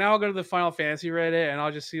 Like now I'll go to the Final Fantasy Reddit and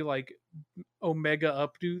I'll just see like Omega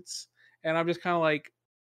updates, and I'm just kind of like,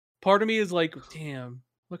 part of me is like, damn,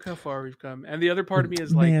 look how far we've come, and the other part of me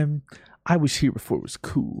is like, man, I was here before it was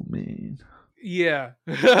cool, man. Yeah.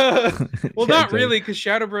 Well, not really, because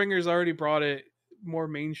Shadowbringers already brought it more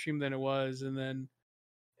mainstream than it was, and then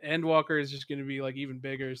Endwalker is just going to be like even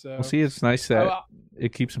bigger. So, well, see, it's nice that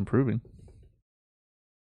it keeps improving.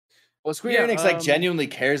 Well, Square Enix like genuinely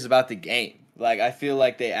cares about the game. Like, I feel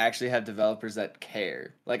like they actually have developers that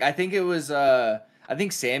care. Like, I think it was I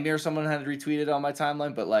think Sammy or someone had retweeted on my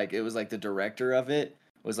timeline, but like it was like the director of it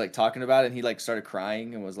was like talking about it, and he like started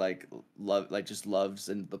crying and was like just loves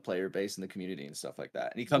and the player base and the community and stuff like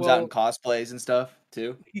that. And he comes out in cosplays and stuff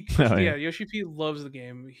too. Yeah, Yoshi P loves the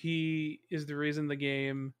game. He is the reason the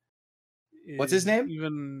game What's his name?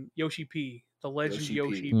 Even Yoshi P, the legend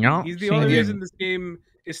Yoshi P. No, he's the only reason this game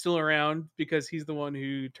is still around, because he's the one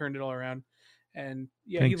who turned it all around. And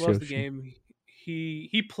yeah, thanks, he loves Yoshi. The game.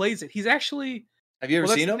 He plays it. He's actually. Have you ever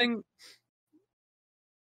seen him?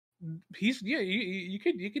 He's you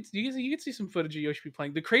could see some footage of Yoshi P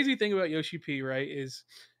playing. The crazy thing about Yoshi P, right, is,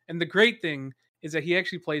 and the great thing is that he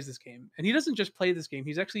actually plays this game, and he doesn't just play this game.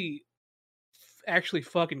 He's actually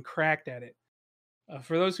fucking cracked at it.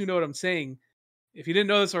 For those who know what I'm saying, if you didn't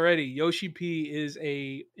know this already, Yoshi P is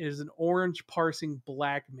an orange parsing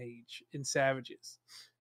black mage in Savages.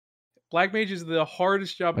 Black mage is the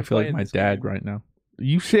hardest job. I feel like my dad game. right now.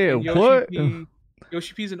 You said And what?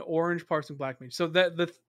 Yoshi P is an orange parsing black mage. So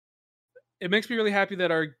it makes me really happy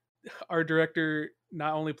that our director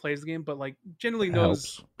not only plays the game, but like generally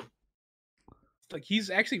knows. Like he's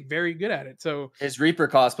actually very good at it. So his Reaper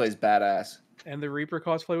cosplay is badass. And the Reaper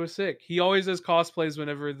cosplay was sick. He always does cosplays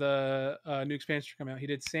whenever the new expansion come out. He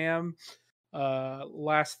did Sam,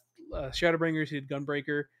 last Shadowbringers. He did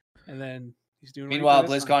Gunbreaker, and then he's doing. Meanwhile,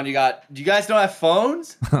 BlizzCon, do you guys don't have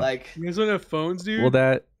phones? Like you guys don't have phones, dude. Well,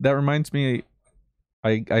 that reminds me.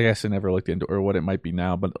 I guess I never looked into or what it might be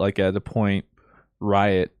now, but like at the point,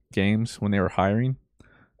 Riot Games when they were hiring,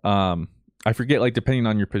 I forget like depending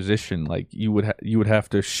on your position, like you would have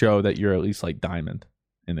to show that you're at least like diamond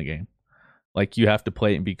in the game. Like you have to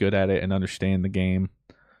play it and be good at it and understand the game.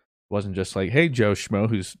 It wasn't just like, hey, Joe Schmo,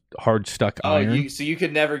 who's hard stuck iron. So you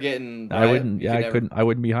could never get in. I wouldn't. Yeah, I couldn't. I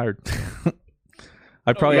wouldn't be hired.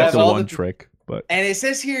 I'd probably have the one trick, but. And it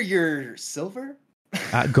says here you're silver.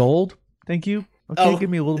 Gold. Thank you. Okay, give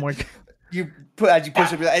me a little more. You push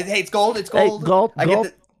it. Hey, it's gold. It's gold. Hey, gold.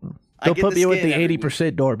 Gold. They'll put me with the 80%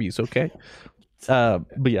 every Norbies, okay?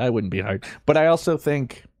 But yeah, I wouldn't be hired. But I also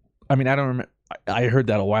think, I mean, I don't remember. I heard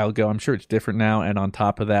that a while ago. I'm sure it's different now. And on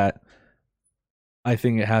top of that, I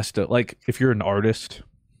think it has to, like, if you're an artist,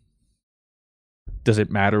 does it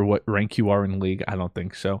matter what rank you are in League? I don't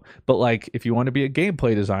think so. But, like, if you want to be a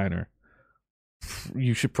gameplay designer,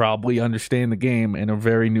 you should probably understand the game in a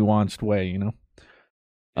very nuanced way, you know?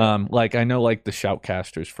 Like, I know, like, the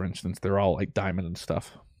Shoutcasters, for instance, they're all, like, diamond and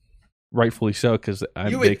stuff. Rightfully so, because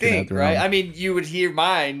you would think, right? I mean, you would hear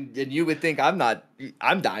mine, and you would think I'm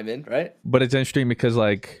diamond, right? But it's interesting because,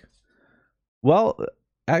 like, well,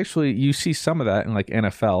 actually, you see some of that in like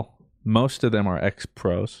NFL. Most of them are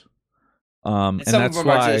ex-pros, and some that's of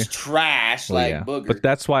them why are just trash, Booger. But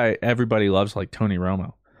that's why everybody loves like Tony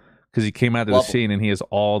Romo, because he came out of the scene and he has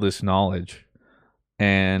all this knowledge,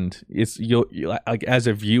 and it's you'll like as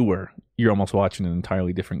a viewer, you're almost watching an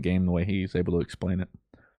entirely different game the way he's able to explain it.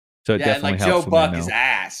 So it definitely and like helps. Joe Buck is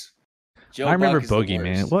ass. I remember Boogie,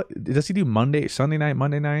 man. What does he do? Sunday night,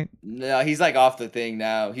 Monday night? No, he's like off the thing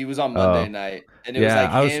now. He was on Monday night, and it was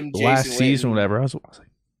like him, Jason last season, Witten. whatever. I was like,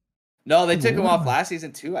 no, they took him off last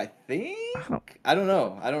season too. I think. I don't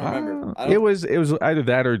know. I don't remember. It was either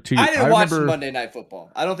that or two. I didn't watch Monday Night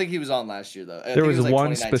Football. I don't think he was on last year though. There was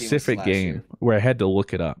one specific game where I had to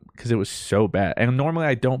look it up because it was so bad. And normally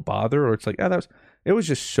I don't bother, or it's like, it was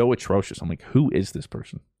just so atrocious. I'm like, who is this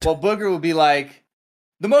person? Well, Booger would be like,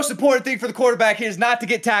 the most important thing for the quarterback is not to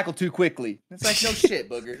get tackled too quickly. It's like, no shit,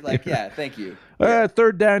 Booger. Like, yeah, thank you.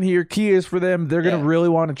 Third down here. Key is for them. They're going to really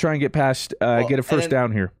want to try and get past, get a first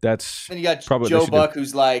down here. That's then you got probably Joe Buck,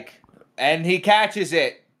 who's like, and he catches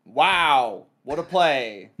it. Wow, what a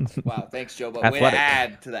play. Wow, thanks, Joe Buck. Way to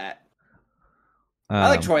add to that. I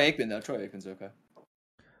like Troy Aikman, though. Troy Aikman's okay.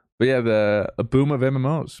 But yeah, a boom of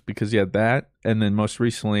MMOs, because you had that, and then most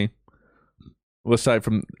recently, well, aside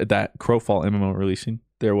from that Crowfall MMO releasing,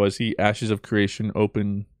 there was the Ashes of Creation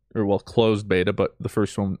closed beta, but the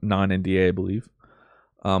first one non-NDA, I believe.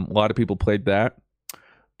 A lot of people played that.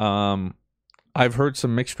 I've heard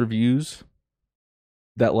some mixed reviews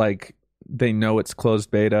that like they know it's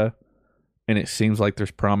closed beta, and it seems like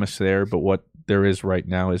there's promise there, but what there is right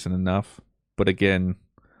now isn't enough. But again,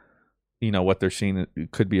 you know, what they're seeing,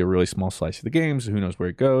 it could be a really small slice of the games. Who knows where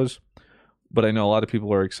it goes? But I know a lot of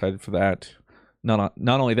people are excited for that. Not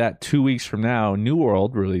only that, 2 weeks from now, New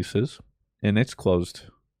World releases, and it's closed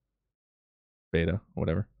beta,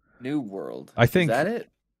 whatever. New World. I think. Is that it?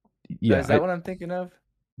 Yeah. Is that what I'm thinking of?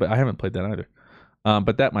 But I haven't played that either.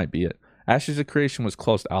 But that might be it. Ashes of Creation was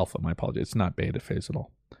closed alpha. My apologies. It's not beta phase at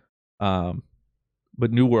all.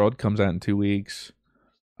 But New World comes out in 2 weeks.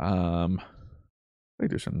 I think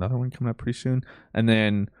there's another one coming up pretty soon. And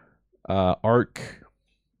then Ark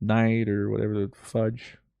Knight or whatever the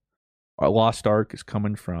fudge. Lost Ark is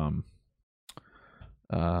coming from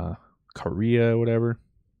Korea, whatever.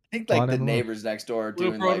 I think like the neighbors next door are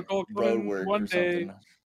doing like road work or something.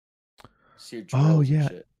 Oh yeah,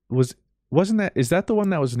 is that the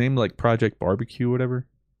one that was named like Project Barbecue, or whatever?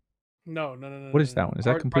 No. What is that one? Is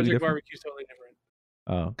that completely Project different? Barbecue is totally different.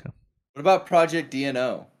 Oh, okay. What about Project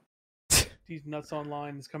DNO? These Nuts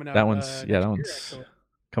Online is coming out. That one's that one's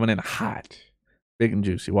coming in hot, big and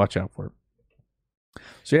juicy. Watch out for it.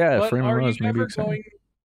 So yeah, Frame of Rose maybe exciting. Going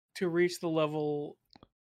to reach the level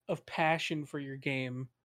of passion for your game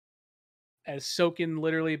as Soken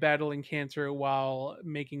literally battling cancer while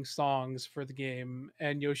making songs for the game,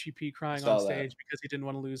 and Yoshi P crying on stage because he didn't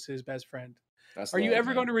want to lose his best friend. Are you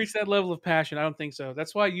ever going to reach that level of passion? I don't think so.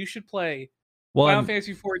 That's why you should play Final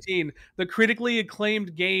Fantasy XIV, the critically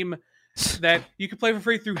acclaimed game that you can play for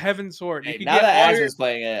free through Heaven's Sword. Hey, now that Asmon's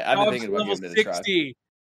playing it, I've been thinking about giving it a try.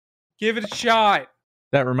 Give it a shot.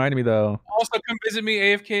 That reminded me though. Also, come visit me,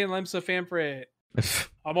 AFK and Lemsa Fanprit.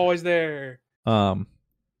 I'm always there.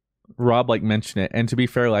 Rob mentioned it, and to be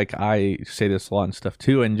fair, I say this a lot and stuff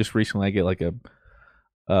too, and just recently I get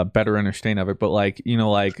a better understanding of it. But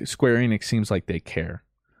Square Enix seems like they care.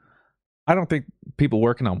 I don't think people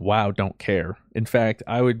working on WoW don't care. In fact,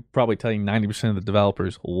 I would probably tell you 90% of the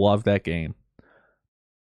developers love that game.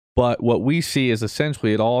 But what we see is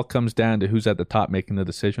essentially it all comes down to who's at the top making the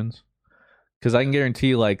decisions. Because I can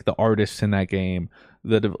guarantee, the artists in that game,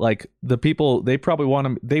 the people, they probably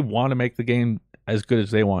want to make the game as good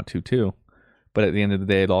as they want to too. But at the end of the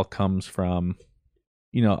day, it all comes from,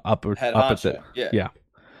 up at the yeah.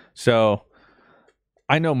 So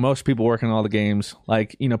I know most people working on all the games,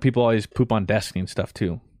 people always poop on Destiny and stuff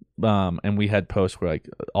too. And we had posts where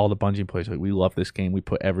all the Bungie employees we love this game, we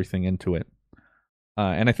put everything into it.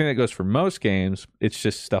 And I think that goes for most games. It's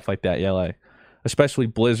just stuff like that, yeah. Especially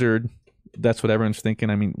Blizzard. That's what everyone's thinking.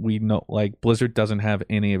 I mean, we know Blizzard doesn't have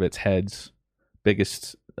any of its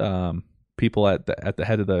biggest people at the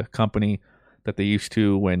head of the company that they used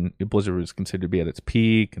to when Blizzard was considered to be at its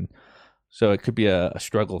peak, and so it could be a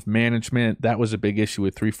struggle of management. That was a big issue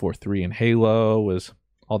with 343 and Halo, was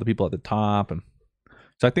all the people at the top, and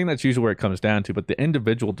so I think that's usually where it comes down to. But the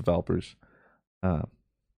individual developers,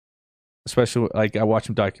 especially I watch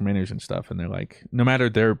some documentaries and stuff, and they're no matter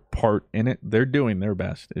their part in it, they're doing their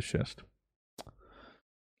best. It's just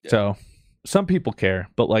so some people care,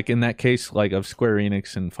 but in that case, of Square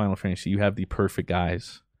Enix and Final Fantasy, you have the perfect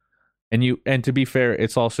guys. And to be fair,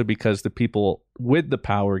 it's also because the people with the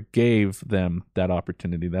power gave them that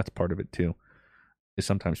opportunity. That's part of it too. Is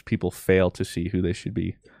sometimes people fail to see who they should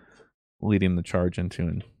be leading the charge into,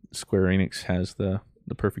 and Square Enix has the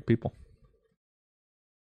perfect people.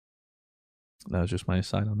 That was just my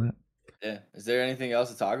aside on that. Yeah. Is there anything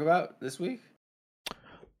else to talk about this week?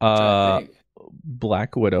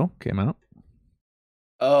 Black Widow came out.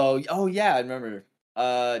 Oh yeah, I remember.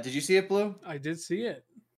 Did you see it, Blue? I did see it.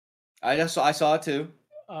 I saw it too.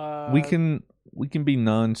 We can be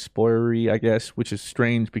non-spoilery, I guess, which is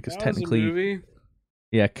strange because technically,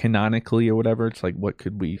 canonically or whatever, it's what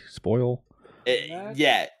could we spoil?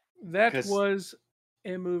 That was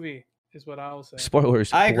a movie, is what I will say.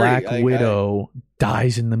 Spoilers: Black Widow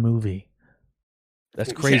dies in the movie.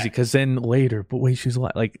 That's crazy because then later, but wait, she's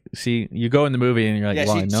see, you go in the movie and you're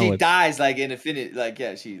I know she dies in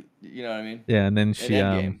Infinity, she, you know what I mean? Yeah, and then she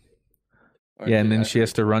and then she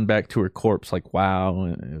has to run back to her corpse. Wow,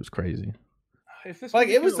 it was crazy. If this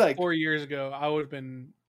was 4 years ago, I would have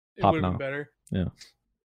been. It would have been better.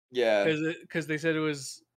 Yeah. Because they said it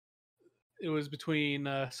was between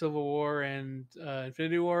Civil War and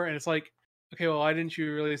Infinity War, and it's okay, well, why didn't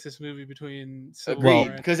you release this movie between Civil War?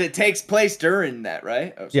 Because it takes place during that,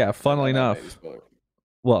 right? Funnily enough.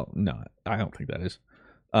 Well, no, I don't think that is.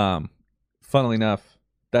 Funnily enough,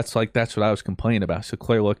 that's what I was complaining about. So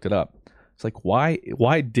Claire looked it up. It's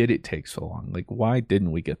why did it take so long? Why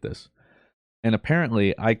didn't we get this? And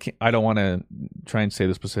apparently, I don't want to try and say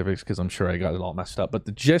the specifics because I'm sure I got it all messed up. But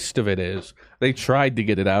the gist of it is they tried to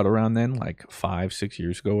get it out around then, 5-6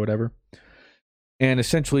 years ago, whatever. And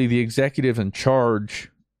essentially, the executive in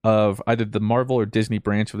charge of either the Marvel or Disney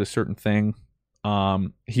branch of a certain thing,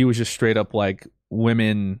 he was just straight up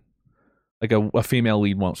women, a female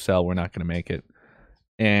lead won't sell. We're not going to make it.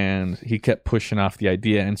 And he kept pushing off the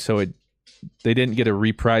idea. And so they didn't get to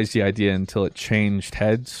reprise the idea until it changed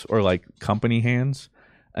heads or company hands.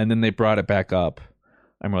 And then they brought it back up.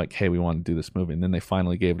 And we're hey, we want to do this movie. And then they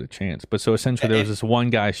finally gave it a chance. But so essentially, there was this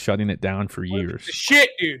one guy shutting it down for years.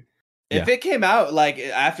 Shit, dude. If it came out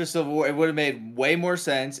after Civil War, it would have made way more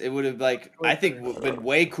sense. It would have I think been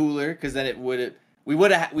way cooler because then it would have it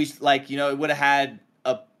would have had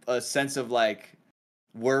a sense of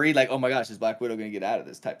worry oh my gosh, is Black Widow gonna get out of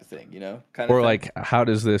this type of thing, kind of or thing. How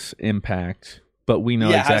does this impact? But we know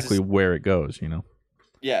exactly where it goes,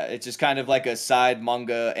 Yeah, it's just kind of a side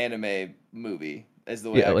manga anime movie, is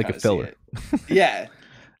the way I a filler. See it. Yeah,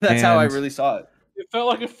 that's how I really saw it. It felt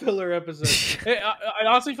like a filler episode. I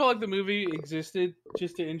honestly felt like the movie existed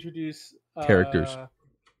just to introduce characters,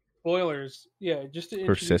 spoilers. Yeah, just to her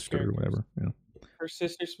introduce sister characters. Or whatever. Yeah, her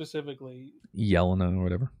sister specifically, Yelena or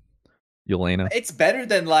whatever. Yelena. It's better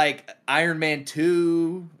than Iron Man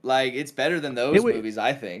 2. It's better than those movies,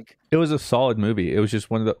 I think. It was a solid movie. It was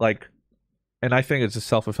just one of the and I think it's a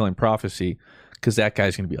self-fulfilling prophecy because that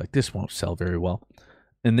guy's going to be like, this won't sell very well.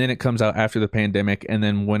 And then it comes out after the pandemic, and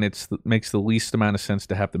then when makes the least amount of sense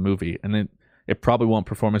to have the movie, and then it probably won't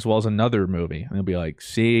perform as well as another movie. And they'll be like,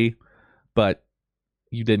 see, but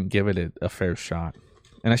you didn't give it a fair shot.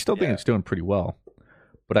 And I still think it's doing pretty well.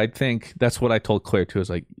 But I think that's what I told Claire too, is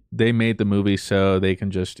like, they made the movie so they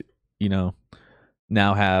can just,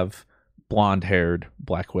 now have blonde-haired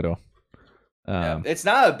Black Widow. It's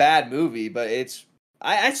not a bad movie, but it's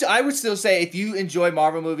I would still say if you enjoy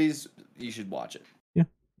Marvel movies, you should watch it.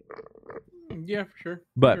 Yeah, for sure.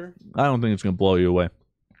 But I don't think it's going to blow you away.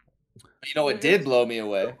 You know what did blow me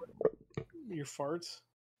away? Your farts.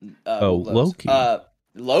 Loki.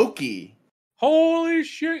 Loki. Holy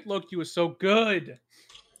shit, Loki was so good.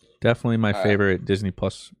 Definitely my favorite Disney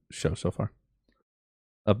Plus show so far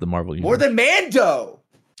of the Marvel universe. More than Mando.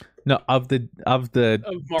 No, of the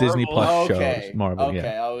Disney Plus shows, Marvel. Okay,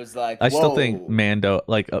 yeah. I was like, I still think Mando,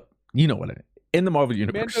 like, you know what I mean, in the Marvel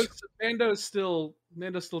universe. Mando's still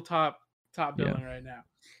top villain right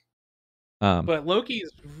now. But Loki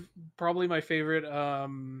is probably my favorite.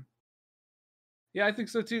 Yeah, I think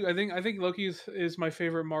so too. I think Loki is my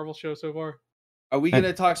favorite Marvel show so far. Are we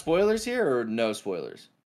gonna talk spoilers here or no spoilers?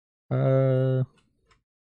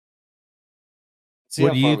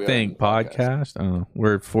 What do you think, podcast? I don't know.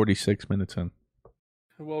 We're 46 minutes in.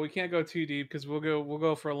 Well, we can't go too deep because we'll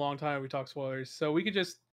go for a long time if we talk spoilers. So we'll keep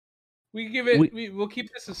this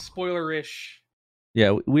as spoiler-ish.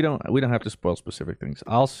 Yeah, we don't have to spoil specific things.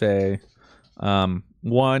 I'll say,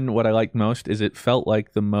 one, what I liked most is it felt like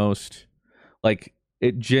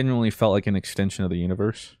it genuinely felt like an extension of the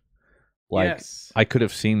universe. Like, yes. I could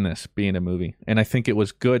have seen this being a movie. And I think it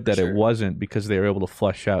was good that it wasn't, because they were able to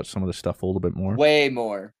flesh out some of the stuff a little bit more. Way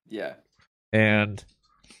more, yeah. And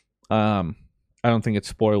I don't think it's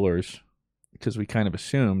spoilers, because we kind of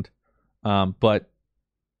assumed. But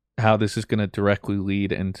how this is going to directly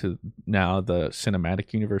lead into now the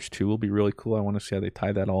cinematic universe too will be really cool. I want to see how they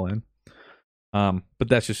tie that all in. But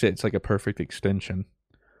that's just it. It's like a perfect extension.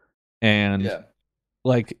 And... yeah.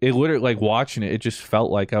 Like, it literally, like, watching it just felt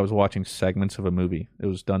like I was watching segments of a movie. It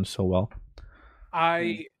was done so well.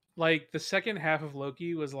 The second half of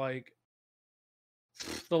Loki was like,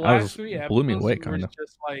 the last 3 episodes blew me away, kind of.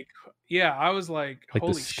 Just like, yeah, I was like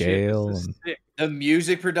holy the scale shit, this is sick. The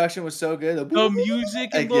music production was so good. The music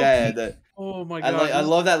and Loki. Oh my god. I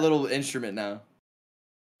love that little instrument now.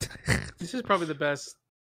 This is probably the best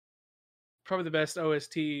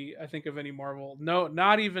OST I think of any Marvel. No,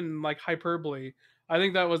 not even like hyperbole. I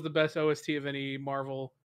think that was the best OST of any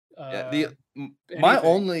Marvel. My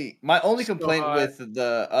only complaint with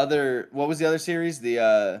the other, what was the other series?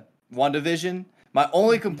 The WandaVision. My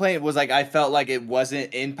only complaint was like I felt like it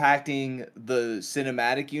wasn't impacting the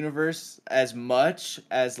cinematic universe as much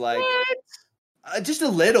as like just a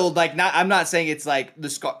little. Like I'm not saying it's like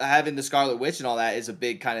having the Scarlet Witch and all that is a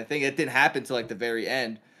big kind of thing. It didn't happen till like the very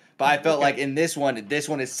end. But I felt like in this one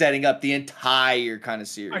is setting up the entire kind of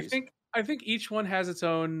series. I think each one has its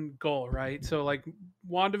own goal, right? So like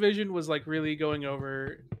WandaVision was like really going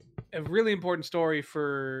over a really important story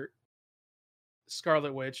for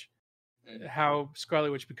Scarlet Witch, how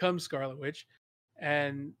Scarlet Witch becomes Scarlet Witch.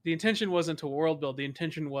 And the intention wasn't to world build. The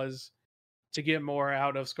intention was to get more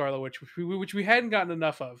out of Scarlet Witch, which we hadn't gotten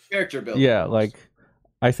enough of. Character building. Yeah, like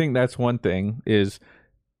I think that's one thing is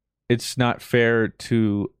it's not fair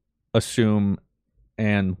to assume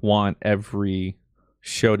and want every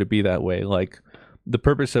show to be that way. Like the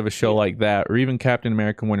purpose of a show like that, or even Captain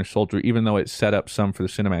America Winter Soldier, even though it set up some for the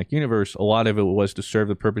cinematic universe, a lot of it was to serve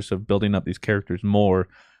the purpose of building up these characters more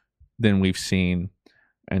than we've seen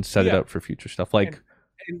and set it up for future stuff. Like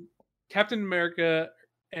and Captain America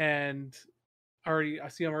and I'm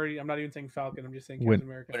not even saying Falcon, I'm just saying Captain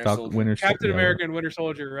America. Captain America and Winter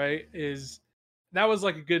Soldier, right? That was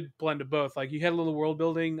like a good blend of both. Like you had a little world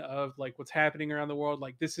building of like what's happening around the world.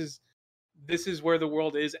 Like this is where the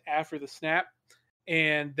world is after the snap.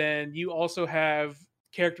 And then you also have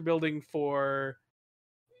character building for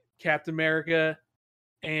Captain America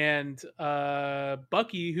and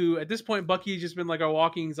Bucky, who at this point, Bucky's just been like a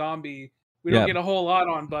walking zombie. We don't get a whole lot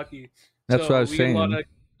on Bucky. That's what I was saying.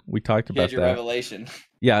 We talked about that. Revelation.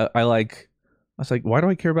 Yeah, I was like, why do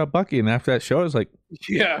I care about Bucky? And after that show, I was like,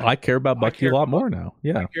 yeah, I care about Bucky a lot more now.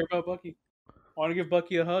 Yeah, I care about Bucky. I want to give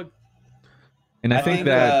Bucky a hug. And I think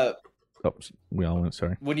that we all went.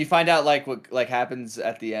 Sorry. When you find out like what like happens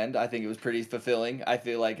at the end, I think it was pretty fulfilling. I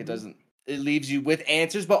feel like it leaves you with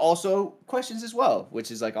answers, but also questions as well, which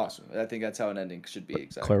is like awesome. I think that's how an ending should be.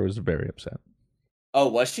 Exactly. Claire was very upset. Oh,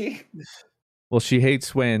 was she? Well, she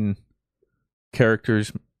hates when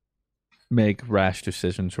characters make rash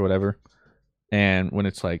decisions or whatever. And when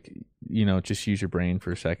it's like, just use your brain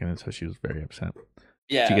for a second, and so she was very upset.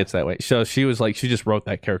 Yeah. She gets that way. So she was like, she just wrote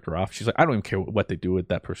that character off. She's like, I don't even care what they do with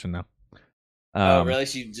that person now. Oh, really?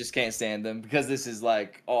 She just can't stand them because this is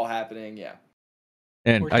like all happening. Yeah.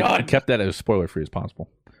 And I kept that as spoiler free as possible.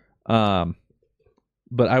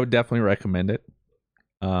 But I would definitely recommend it.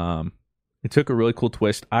 It took a really cool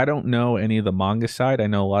twist. I don't know any of the manga side. I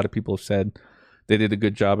know a lot of people have said they did a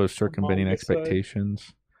good job of circumventing expectations.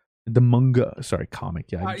 Side. The manga, sorry,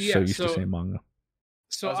 comic. Yeah, I'm so used to saying manga.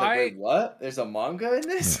 So I was like, wait, what? There's a manga in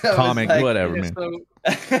this? Yeah, comic, like, whatever, man.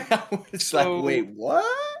 It's like, wait, what?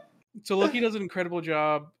 So Loki does an incredible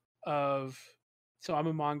job of. So I'm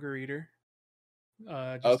a manga reader.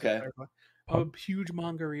 Okay. I'm a huge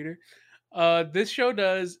manga reader. This show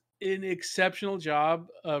does an exceptional job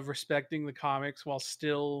of respecting the comics while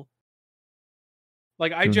still.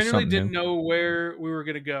 Like, I genuinely didn't know where we were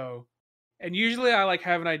gonna go. And usually I like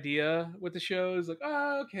have an idea with the shows, like,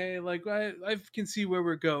 oh, okay, like I can see where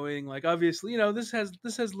we're going. Like, obviously, this has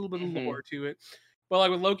a little bit of lore to it. But like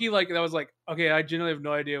with Loki, like that was like, okay, I genuinely have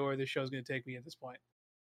no idea where this show is going to take me at this point.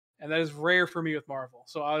 And that is rare for me with Marvel.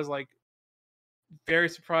 So I was like very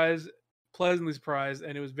surprised, pleasantly surprised,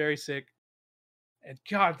 and it was very sick. And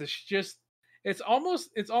God, it's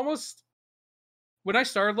almost when I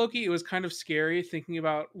started Loki, it was kind of scary thinking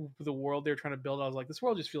about the world they were trying to build. I was like, this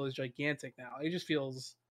world just feels gigantic now. It just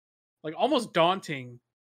feels like almost daunting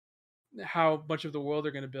how much of the world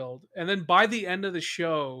they're going to build. And then by the end of the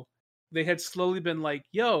show, they had slowly been like,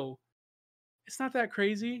 yo, it's not that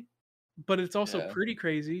crazy, but it's also pretty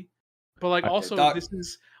crazy. But like this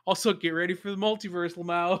is also get ready for the multiverse,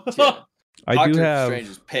 Lamau. Yeah. Doctor Strange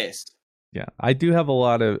is pissed. Yeah, I do have a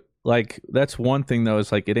lot of like, that's one thing though,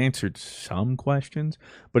 is like it answered some questions,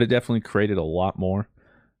 but it definitely created a lot more,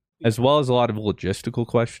 as well as a lot of logistical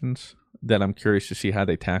questions that I'm curious to see how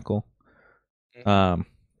they tackle.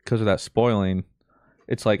 Because of that spoiling,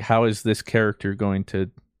 it's like, how is this character going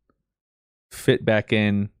to fit back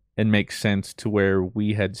in and make sense to where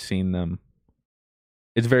we had seen them?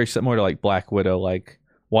 It's very similar to like Black Widow. Like,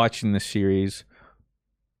 watching the series,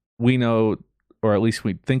 we know, or at least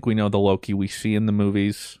we think we know, the Loki we see in the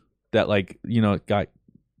movies that, like, got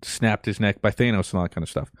snapped his neck by Thanos and all that kind of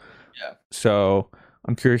stuff. Yeah. So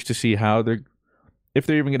I'm curious to see if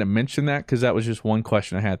they're even going to mention that, because that was just one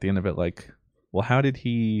question I had at the end of it. Like, well, how did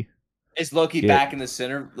he? Is Loki back in the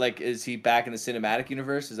center? Like, is he back in the cinematic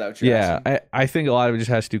universe? Is that what you're asking? Yeah, I think a lot of it just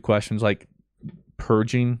has to do questions like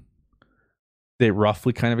purging. They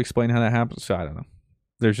roughly kind of explain how that happens. So I don't know.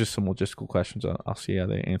 There's just some logistical questions. I'll see how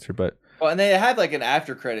they answer. But and they had like an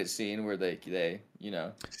after credit scene where they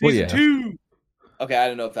Season 2. Okay, I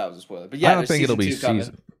don't know if that was a spoiler, but yeah, I don't think it'll be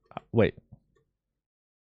season. Wait,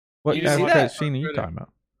 what after credit scene are you talking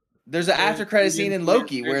about? There's an after credit scene in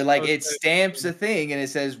Loki where like it stamps a thing and it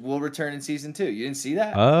says we'll return in season 2. You didn't see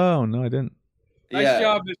that? Oh no, I didn't. Nice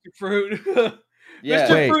job, Mr. Fruit. Yeah.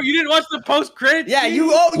 Mr. Fruit, you didn't watch the post credit scene? Yeah,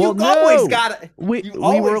 you always got it. We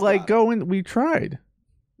were like going. We tried,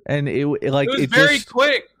 and it was very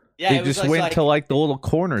quick. Yeah, it just went to like the little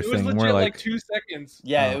corner thing. It was legit like 2 seconds.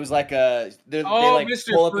 Yeah, it was like they like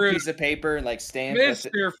Mr. pull up Fruit. a piece of paper and like stamp.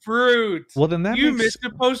 Mr. Fruit. Well, then you missed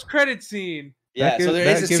the post credit scene. Yeah, so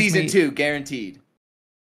there is a season 2 guaranteed.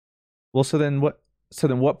 Well, so then what? So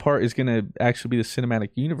then what part is going to actually be the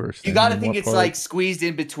cinematic universe? You got to think it's like squeezed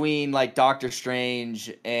in between like Doctor Strange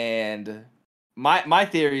and my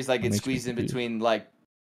theory is like it's squeezed in between like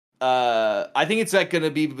I think it's like going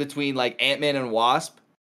to be between like Ant-Man and Wasp,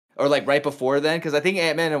 or like right before then, because I think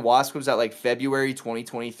Ant-Man and Wasp comes out like February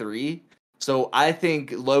 2023. So I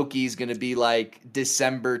think Loki's going to be like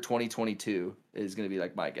December 2022 is going to be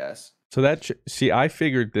like my guess. So I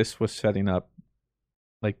figured this was setting up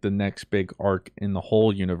like the next big arc in the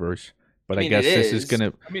whole universe, but I guess this is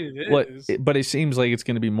gonna. But it seems like it's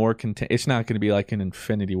gonna be more It's not gonna be like an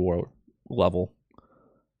Infinity War level.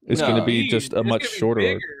 It's gonna be just a much shorter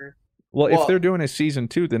arc. Well, if they're doing a season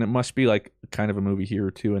 2, then it must be like kind of a movie here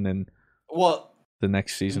or two, and then the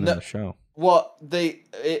next season of the show. Well,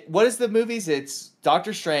 what is the movies? It's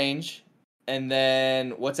Doctor Strange, and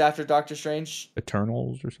then what's after Doctor Strange?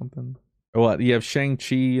 Eternals or something. Well, you have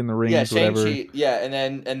Shang-Chi and the Rings, Shang-Chi, whatever. Yeah,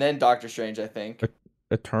 and then Doctor Strange, I think.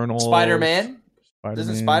 Eternals. Spider-Man.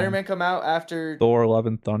 Doesn't Spider-Man come out after Thor: Love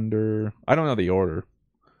and Thunder? I don't know the order.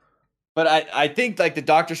 But I think like the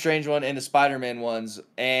Doctor Strange one and the Spider-Man ones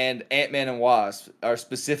and Ant-Man and Wasp are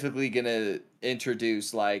specifically gonna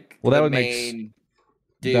introduce like that would main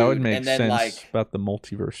dude, that would make and then, sense like, about the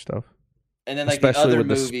multiverse stuff. And then like especially the other with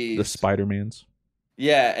movies, the Spider-Mans.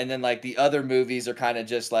 Yeah, and then like the other movies are kind of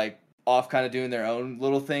just like off kind of doing their own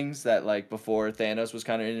little things that like before Thanos was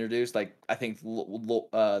kind of introduced. Like I think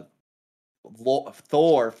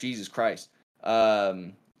Thor, Jesus Christ,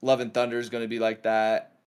 Love and Thunder is going to be like that.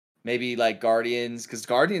 Maybe like Guardians, because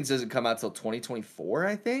Guardians doesn't come out till 2024,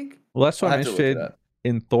 I think. Well, that's what I'm interested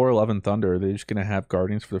in. Thor: Love and Thunder. They're just gonna have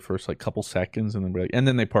Guardians for the first like couple seconds, and then be like, and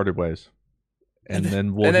then they parted ways, and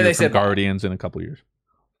then we'll hear from Guardians in a couple years.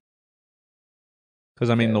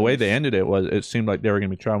 Because I mean, the way they ended it was it seemed like they were gonna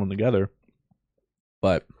be traveling together,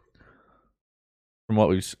 but from what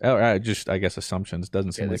we've, I guess assumptions,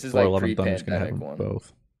 doesn't seem like Thor: Love and Thunder is gonna have them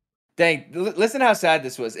both. Dang, listen how sad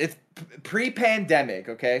this was. It's pre-pandemic,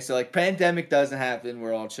 okay? So like pandemic doesn't happen,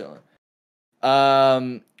 we're all chilling.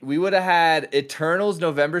 We would have had Eternals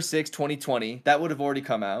November 6, 2020. That would have already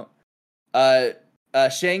come out.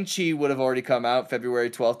 Shang-Chi would have already come out February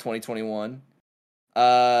 12th, 2021.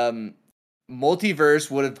 Multiverse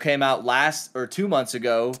would have came out 2 months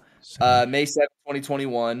ago, May 7th,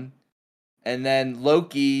 2021. And then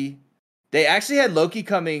Loki, they actually had Loki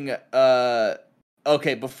coming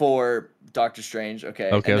before Doctor Strange. Okay,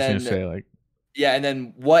 I was gonna say like, yeah, and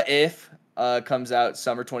then What If comes out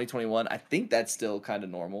summer 2021. I think that's still kind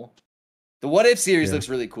of normal. The What If series looks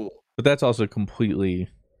really cool, but that's also completely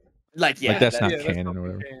that's not canon or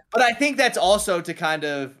whatever. But I think that's also to kind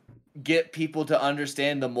of get people to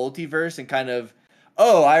understand the multiverse and kind of,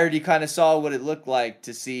 I already kind of saw what it looked like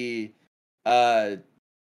to see. I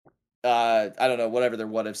don't know, whatever their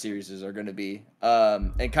What If series are going to be,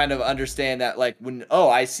 and kind of understand that, like, when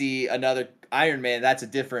I see another Iron Man, that's a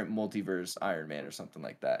different multiverse Iron Man or something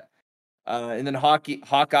like that. And then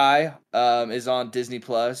Hawkeye is on Disney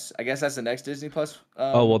Plus. I guess that's the next Disney Plus.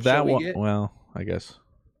 That one. Well, I guess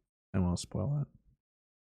I won't spoil that.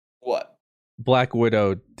 What? Black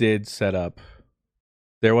Widow did set up.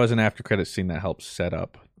 There was an after credit scene that helped set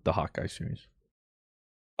up the Hawkeye series.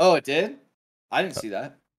 Oh, it did? I didn't see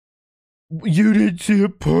that. You didn't see a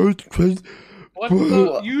post credit. What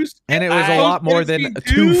the? And it was a lot more than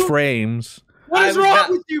 2 frames. What is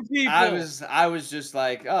wrong with you people? I was just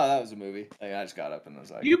like, oh, that was a movie. Like, I just got up and was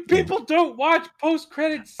like, you people don't watch post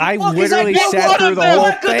credits. I literally sat through the whole thing.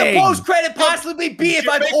 What could the post credit possibly be if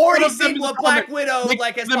I've already seen what Black Widow has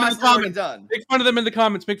possibly already done? Make fun of them in the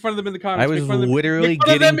comments. I was literally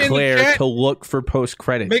getting Claire to look for post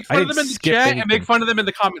credits. Make fun of them in the chat and make fun of them in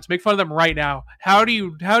the comments. Make fun of them right now. How do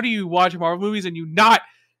you watch Marvel movies and you not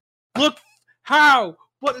look? How?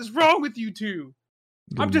 What is wrong with you two?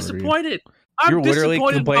 I'm disappointed. You're literally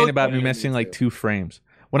complaining about me missing like 2 frames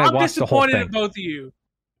when I watched the whole thing. I'm disappointed in both of you.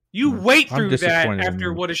 You wait through that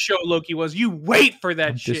after what a show Loki was. You wait for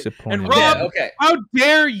that shit. And Rob, how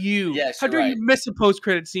dare you? Yes, how dare you miss a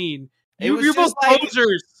post-credit scene? You're both like,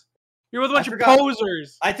 posers. You're both a bunch of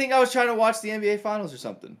posers. I think I was trying to watch the NBA Finals or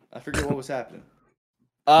something. I forget what was happening.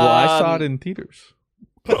 Well, I saw it in theaters.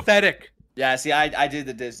 Pathetic. Yeah, see, I did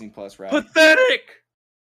the Disney Plus route. Pathetic.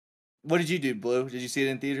 What did you do, Blue? Did you see it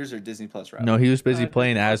in theaters or Disney Plus route? No, he was busy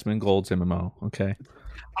playing Asmongold's MMO. Okay.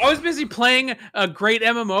 I was busy playing a great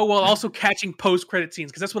MMO while also catching post-credit scenes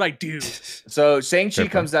because that's what I do. So Shang-Chi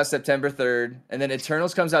comes out September 3rd, and then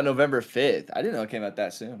Eternals comes out November 5th. I didn't know it came out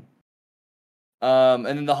that soon. And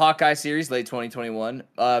then the Hawkeye series, late 2021.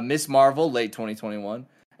 Miss Marvel, late 2021.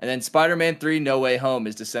 And then Spider-Man 3 No Way Home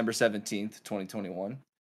is December 17th, 2021.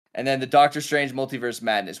 And then the Doctor Strange Multiverse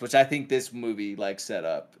Madness, which I think this movie like set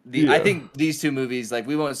up. I think these 2 movies, like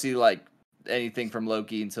we won't see like anything from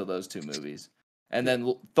Loki until those 2 movies. And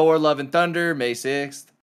then Thor: Love and Thunder, May 6th.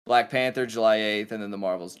 Black Panther, July 8th. And then the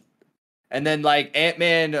Marvels. And then like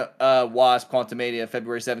Ant-Man, Wasp, Quantumania,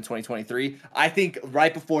 February 7th, 2023. I think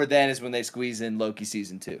right before then is when they squeeze in Loki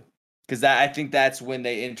season 2. Because I think that's when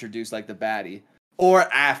they introduce like the baddie. Or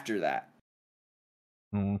after that.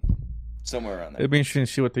 Somewhere around there. It'd be interesting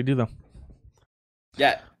to see what they do, though.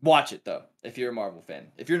 Yeah, watch it though. If you're a Marvel fan,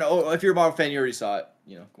 if you're a Marvel fan, you already saw it.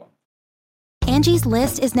 Come on. Angie's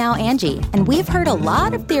List is now Angie, and we've heard a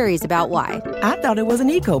lot of theories about why. I thought it was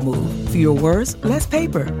an eco move. Fewer words, less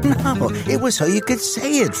paper. No, it was so you could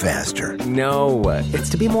say it faster. No, it's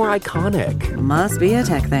to be more iconic. Must be a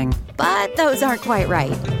tech thing. But those aren't quite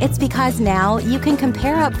right. It's because now you can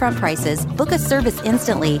compare upfront prices, book a service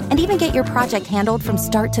instantly, and even get your project handled from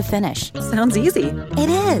start to finish. Sounds easy. It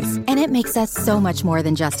is, and it makes us so much more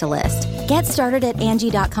than just a list. Get started at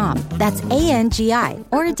Angie.com. That's ANGI,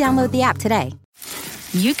 or download the app today.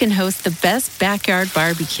 You can host the best backyard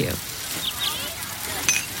barbecue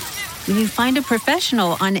when you find a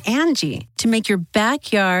professional on Angie to make your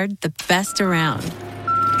backyard the best around.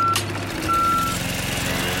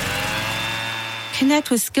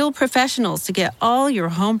 Connect with skilled professionals to get all your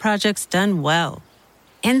home projects done well.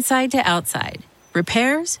 Inside to outside,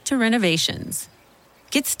 repairs to renovations.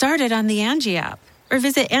 Get started on the Angie app or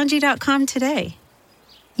visit Angie.com today.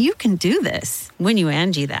 You can do this when you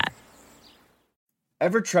Angie that.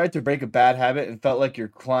 Ever tried to break a bad habit and felt like you're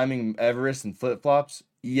climbing Everest in flip-flops?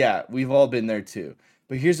 Yeah, we've all been there too.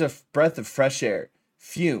 But here's a breath of fresh air.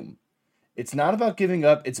 Fume. It's not about giving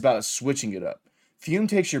up, it's about switching it up. Fume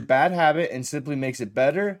takes your bad habit and simply makes it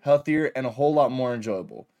better, healthier, and a whole lot more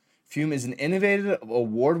enjoyable. Fume is an innovative,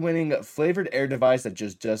 award-winning flavored air device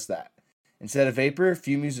that does that. Instead of vapor,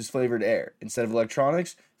 Fume uses flavored air. Instead of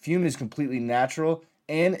electronics, Fume is completely natural.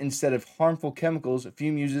 And instead of harmful chemicals,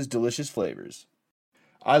 Fume uses delicious flavors.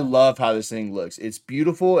 I love how this thing looks. It's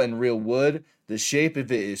beautiful and real wood. The shape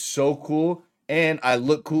of it is so cool, and I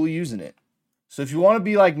look cool using it. So if you want to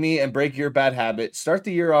be like me and break your bad habit, start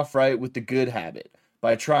the year off right with the good habit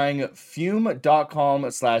by trying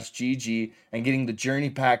fume.com/GG and getting the journey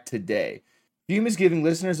pack today. Fume is giving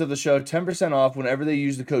listeners of the show 10% off whenever they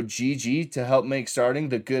use the code GG to help make starting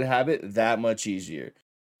the good habit that much easier.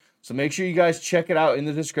 So make sure you guys check it out in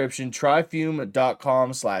the description. Try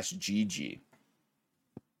fume.com/GG.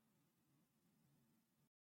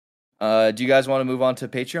 Do you guys want to move on to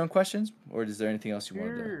Patreon questions, or is there anything else you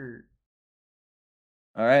want to do?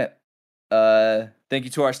 All right. Thank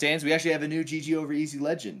you to our stands. We actually have a new GG over Easy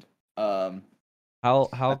legend. How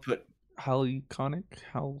iconic?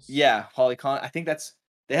 Yeah, Hollycon. I think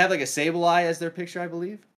they have like a Sableye as their picture, I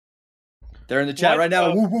believe. They're in the chat right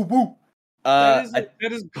now. Woo woo woo. That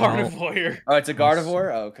is Gardevoir. Oh, it's a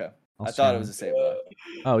Gardevoir? Oh, okay. I thought it was a Sableye.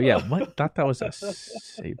 Oh, yeah. What? Thought that was a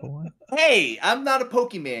Sableye? Hey, I'm not a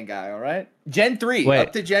Pokemon guy, all right? Gen 3. Wait.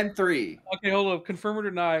 Up to Gen 3. Okay, hold up. Confirm or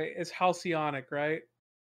deny. It's Halcyonic, right?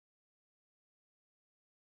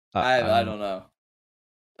 I don't know.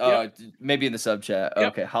 Oh, Yep. Maybe in the sub chat.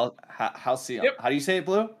 Yep. Okay. Halcyon. Yep. How do you say it,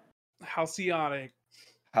 Blue? Halcyonic.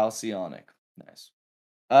 Halcyonic. Nice.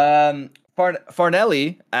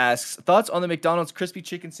 Farnelli asks, thoughts on the McDonald's crispy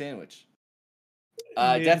chicken sandwich?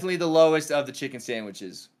 Definitely the lowest of the chicken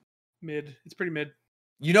sandwiches. Mid. It's pretty mid.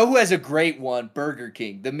 You know who has a great one? Burger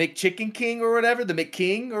King. The McChicken King or whatever. The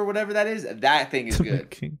McKing or whatever that is. That thing is good.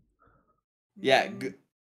 King. Yeah.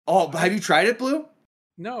 Oh, have you tried it, Blue?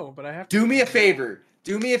 No, but I have to. Do me a favor.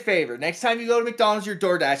 Next time you go to McDonald's, you're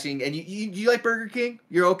door dashing, and you like Burger King?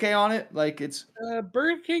 You're okay on it? Like it's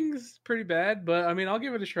Burger King's pretty bad, but I mean I'll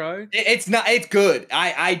give it a try. It's not. It's good.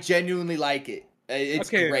 I genuinely like it. It's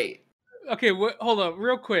great. Okay, hold up,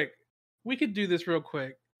 real quick. We could do this real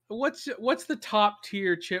quick. What's the top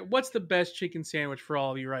tier what's the best chicken sandwich for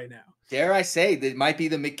all of you right now? Dare I say that might be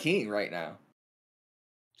the McKing right now.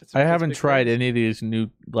 I haven't tried any of these new,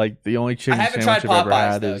 like the only chicken sandwich I've ever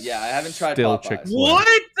had is I haven't tried still Popeyes. Chick-fil-A.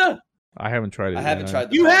 What? I haven't tried it. I haven't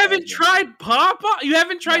tried. You haven't tried Popeye? You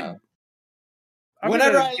haven't tried? No.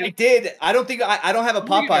 Whenever I did, I don't think I don't have a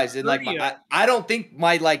Popeyes in like I don't think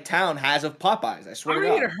my like town has a Popeyes. I swear to God.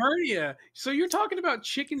 I'm gonna get a hernia. So you're talking about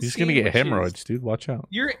chicken You're just sandwiches. gonna get hemorrhoids, dude. Watch out.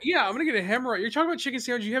 I'm gonna get a hemorrhoid. You're talking about chicken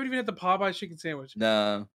sandwich. You haven't even had the Popeyes chicken sandwich.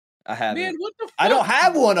 No, I haven't. Man, what the fuck? I don't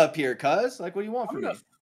have one up here, cuz. Like, what do you want from me?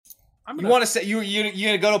 You want to say you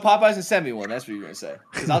gonna go to Popeyes and send me one? That's what you're gonna say.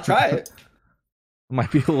 Because I'll try it.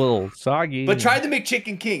 Might be a little soggy. But try the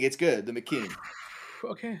McChicken King. It's good. The McKing.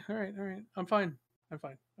 Okay. All right. I'm fine. The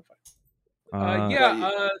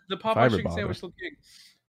Popeyes chicken sandwich still king.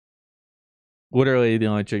 Literally, the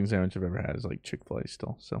only chicken sandwich I've ever had is like Chick-fil-A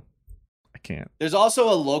still. So I can't. There's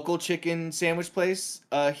also a local chicken sandwich place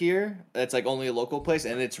here. That's like only a local place,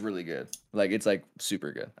 and it's really good. Like it's like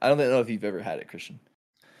super good. I don't know if you've ever had it, Christian.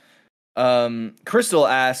 Crystal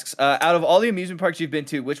asks, out of all the amusement parks you've been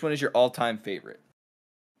to, which one is your all-time favorite?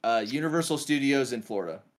 Universal Studios in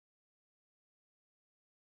Florida.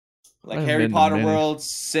 Like Harry Potter World,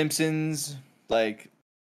 Simpsons, like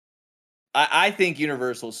I think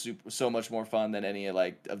Universal's so much more fun than any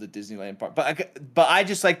like of the Disneyland park. But I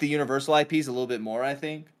just like the Universal IPs a little bit more, I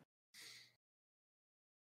think.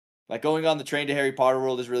 Like going on the train to Harry Potter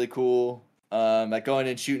World is really cool. Like going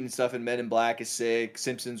and shooting stuff in Men in Black is sick.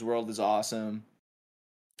 Simpsons World is awesome.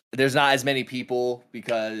 There's not as many people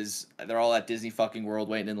because they're all at Disney fucking World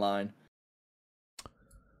waiting in line.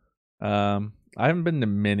 I haven't been to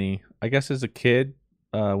many. I guess as a kid,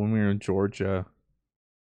 when we were in Georgia,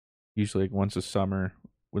 usually like once a summer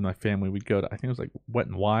with my family, we'd go to, I think it was like Wet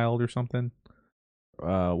and Wild or something.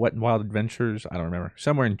 Wet and Wild Adventures. I don't remember.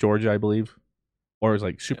 Somewhere in Georgia, I believe. Or it was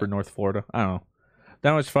like super North Florida. I don't know.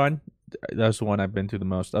 That was fun. That's the one I've been to the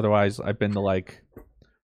most. Otherwise, I've been to like,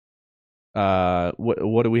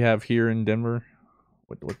 what do we have here in Denver?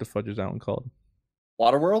 What the fudge is that one called?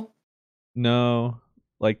 Waterworld? No,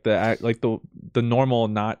 like the normal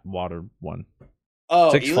not water one.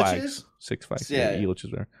 Oh, Six Elitch's? Flags. Six Flags. Yeah. Elitch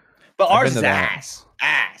is there. But I've ours been is to that.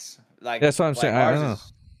 ass. Like That's what I'm saying. I ours don't know.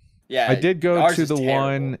 is- Yeah, I did go ours to is the terrible.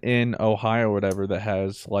 one in Ohio or whatever that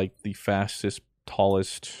has like the fastest,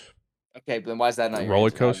 tallest Okay, but then why is that not your roller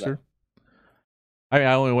answer? How's that? coaster. I mean,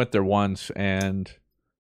 I only went there once and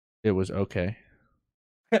it was okay.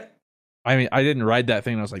 I mean, I didn't ride that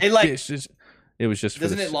thing. And I was like, It, like- this is. It was just.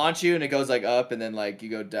 Doesn't it launch you and it goes like up and then like you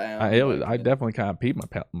go down? I definitely kind of peed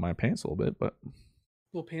my pants a little bit, but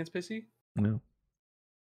Little pants pissy. no.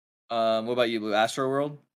 What about you, Blue? Astro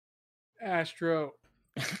World? Astro.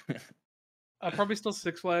 Probably still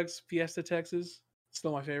Six Flags, Fiesta, Texas.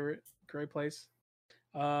 Still my favorite. Great place.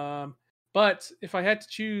 But if I had to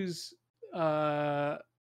choose not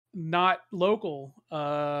local,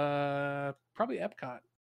 probably Epcot.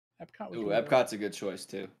 Epcot was Ooh, really Epcot's a good choice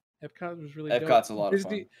too. Epcot was really Epcot's dope. a lot of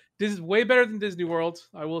fun. This is way better than Disney World,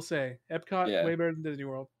 I will say. Epcot Yeah. way better than Disney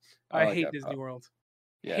World. I I like hate Epcot. Disney World.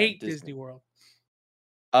 Yeah, hate Disney World.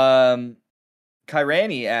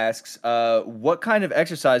 Kairani asks, what kind of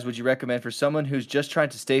exercise would you recommend for someone who's just trying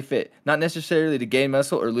to stay fit, not necessarily to gain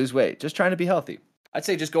muscle or lose weight, just trying to be healthy? I'd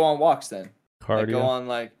say just go on walks then. Cardio. Like go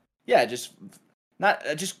on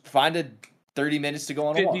just find a 30 minutes to go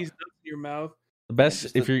on a Fit walk. these nuts in your mouth. The best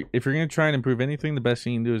just if you're gonna try and improve anything, the best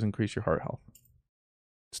thing you can do is increase your heart health.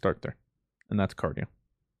 Start there, and that's cardio.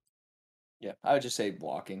 Yeah, I would just say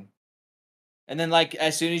walking. And then like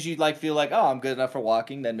as soon as you like feel like, oh, I'm good enough for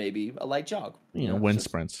walking, then maybe a light jog. Wind just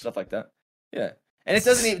sprints. Stuff like that. Yeah. And it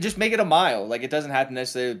doesn't even just make it a mile. Like it doesn't have to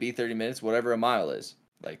necessarily be 30 minutes, whatever a mile is.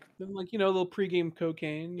 Like Then a little pregame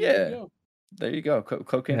cocaine. Yeah. There you go.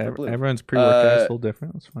 Cocaine Yeah, for Blue. everyone's pre-workout is a little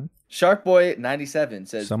different. That's fine. Sharkboy97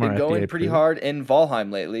 says, Some are been going FDA pretty approved. hard in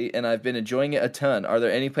Valheim lately, and I've been enjoying it a ton. Are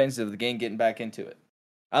there any plans of the game getting back into it?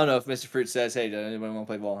 I don't know if Mr. Fruit says, hey, does anyone want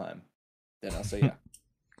to play Valheim? Then I'll say yeah.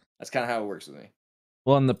 That's kind of how it works with me.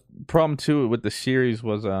 Well, and the problem too with the series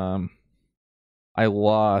was I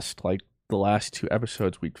lost like the last 2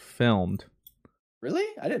 episodes we'd filmed. Really?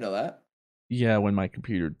 I didn't know that. Yeah, when my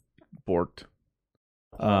computer borked.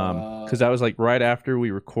 Oh. Because that was like right after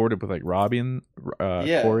we recorded with like Robbie and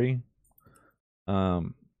Yeah. Corey.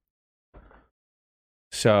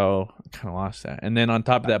 So I kind of lost that. And then on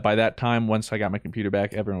top of that, by that time, once I got my computer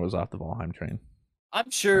back, everyone was off the Valheim train. I'm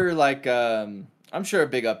sure I'm sure a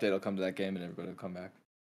big update will come to that game and everybody will come back.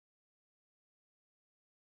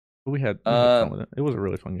 But we had fun with it. It was a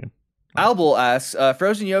really fun game. Albel asks,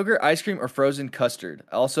 frozen yogurt, ice cream, or frozen custard?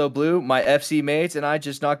 Also, Blue, my FC mates and I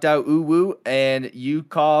just knocked out Uwu and you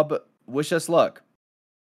Cobb. Wish us luck.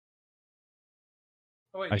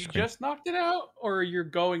 Oh, wait, Ice you cream. just knocked it out, or you're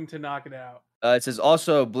going to knock it out? It says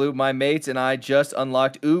also, Blue, my mates and I just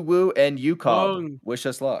unlocked Uwu and you Cobb. Oh. Wish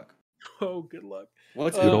us luck. Oh, good luck.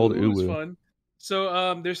 What's Good old Uwu was Uwu. fun.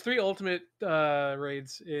 So there's 3 ultimate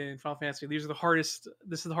raids in Final Fantasy. These are the hardest.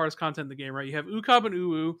 This is the hardest content in the game, right? You have Ukab and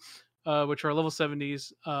Uwu, which are level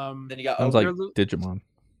 70s. Then you got Sounds Ogre. like Digimon.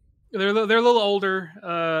 They're a little older,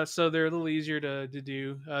 so they're a little easier to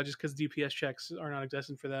do, just because DPS checks are not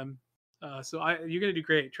existent for them. So you're gonna do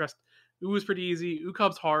great. Trust. Uwu's pretty easy.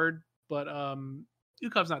 Ukab's hard, but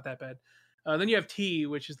Ukab's not that bad. Then you have T,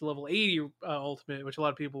 which is the level 80 ultimate, which a lot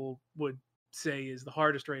of people would say is the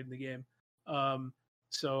hardest raid in the game. Good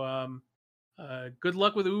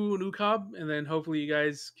luck with Uwu and Ukab, and then hopefully you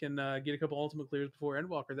guys can get a couple ultimate clears before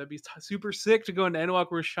Endwalker. That'd be super sick to go into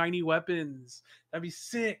Endwalker with shiny weapons. That'd be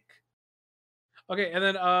sick. Okay, and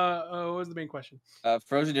then what was the main question?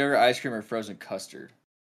 Frozen yogurt, ice cream, or frozen custard?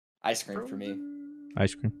 Ice cream for me.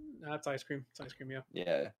 Ice cream. That's ice cream. It's ice cream, yeah.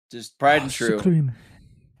 Yeah, just tried and true. Cream.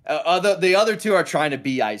 The other 2 are trying to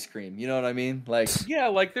be ice cream. You know what I mean? Like,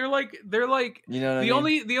 Yeah, they're like you know what I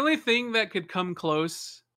mean? the only thing that could come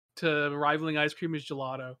close to rivaling ice cream is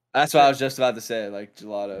gelato. That's what I was just about to say. Like,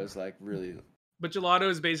 gelato is like really. But gelato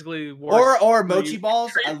is basically worse. Or for mochi you.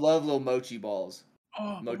 balls. I love little mochi balls.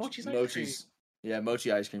 Oh, but mochi's ice cream. Yeah,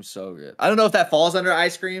 mochi ice cream's so good. I don't know if that falls under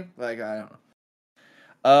ice cream. Like, I don't know.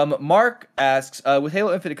 Mark asks, with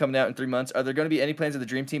Halo Infinite coming out in 3 months, are there going to be any plans of the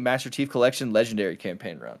Dream Team Master Chief Collection Legendary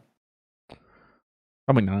campaign run?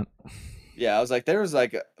 Probably not. Yeah, I was like, there was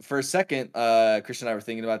like for a second, Christian and I were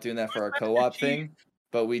thinking about doing that for our co-op thing,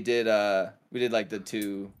 but we did like the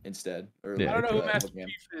 2 instead. Or Yeah, I don't know who like, Master looking at-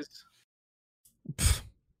 Chief is.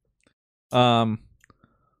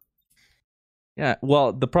 Yeah,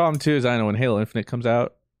 well, the problem too is I know when Halo Infinite comes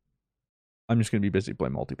out, I'm just gonna be busy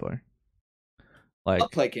playing multiplayer. Like, I'll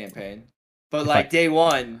play campaign, but If like I- day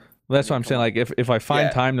one. that's what I'm saying. Like, if I find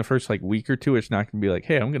Yeah. time the first like week or 2, it's not gonna be like,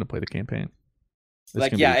 hey, I'm gonna play the campaign. It's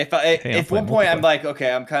Like, gonna yeah, be, if I hey, I'm if playing one point I'm multiplayer. like,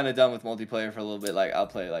 okay, I'm kind of done with multiplayer for a little bit, like I'll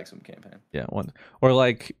play like some campaign. Yeah, one or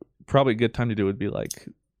like probably a good time to do would be like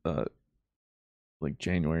like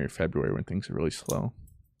January or February when things are really slow.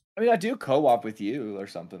 I mean, I do co-op with you or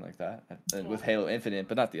something like that, and with Halo Infinite,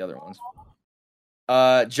 but not the other ones.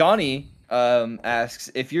 Johnny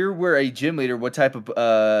asks, if you were a gym leader, what type of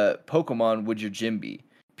Pokemon would your gym be?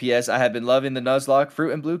 P.S. I have been loving the Nuzlocke,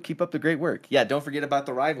 Fruit and Blue. Keep up the great work. Yeah, don't forget about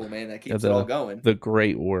the rival, man. That keeps it all going. The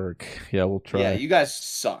great work. Yeah, we'll try. Yeah, you guys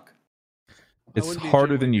suck. It's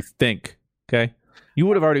harder than you think. Okay, you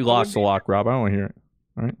would have already lost the lock, Rob. I don't want to hear it.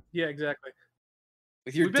 All right. Yeah, exactly.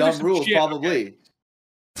 With your dumb rules, probably. Okay.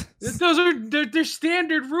 Those are they're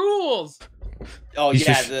standard rules. Oh He's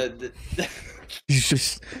yeah, you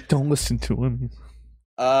just don't listen to him.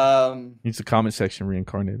 He's the comment section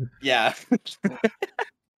reincarnated. Yeah. If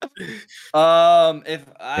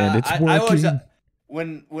I always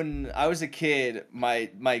when I was a kid, my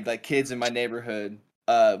like kids in my neighborhood,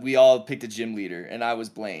 we all picked a gym leader, and I was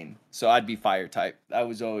Blaine, so I'd be fire type. I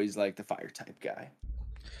was always like the fire type guy.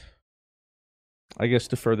 I guess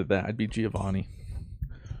to further that, I'd be Giovanni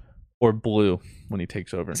or Blue when he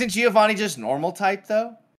takes over. Isn't Giovanni just normal type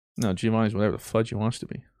though? No, Giovanni's whatever the fudge he wants to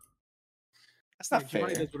be. That's not fair.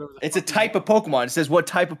 It's a type of Pokemon. It says what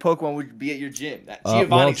type of Pokemon would be at your gym.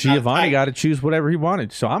 Giovanni got to choose whatever he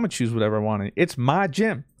wanted, so I'm gonna choose whatever I wanted. It's my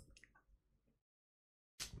gym.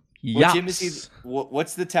 What gym is he?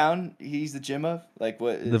 What's the town he's the gym of? Like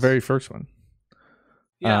what? The very first one.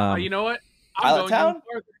 Yeah, you know what?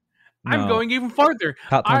 I'm going even farther.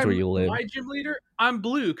 Town's where you live. My gym leader, I'm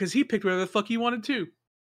Blue, because he picked whatever the fuck he wanted to.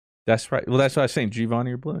 That's right. Well, that's what I was saying.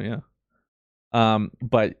 Giovanni or Blue, yeah.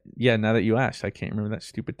 But yeah, now that you asked, I can't remember that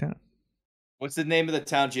stupid town. What's the name of the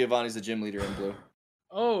town Giovanni's the gym leader in Blue?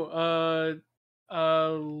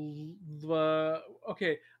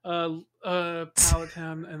 Okay. Pallet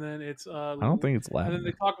Town, and then it's I don't think it's Latin. And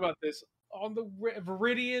then they talk about this on the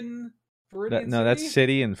Viridian no, City? That's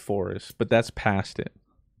City and Forest, but that's past it.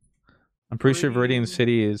 I'm pretty sure Viridian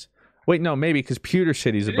City is. Wait, no, maybe because Pewter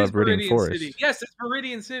City is above Viridian Forest. City. Yes, it's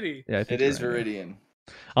Viridian City. Yeah, I think it is Viridian.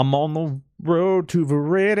 I'm on the road to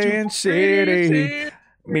Viridian City.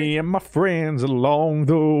 Me and my friends along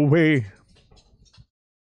the way.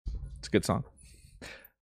 It's a good song.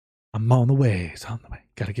 I'm on the way. It's on the way.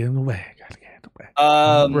 Gotta get in the way. Gotta get in the way.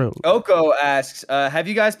 Oko asks, have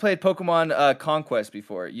you guys played Pokemon Conquest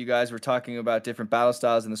before? You guys were talking about different battle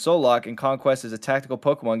styles in the Soul Lock, and Conquest is a tactical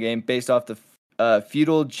Pokemon game based off the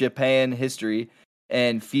feudal Japan history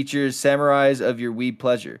and features samurais of your weeb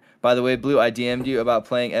pleasure. By the way, Blue, I DM'd you about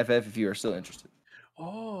playing FF if you are still interested.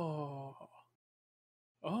 Oh,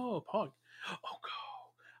 Pog.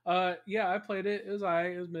 Yeah, I played it. It was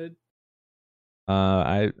it was mid.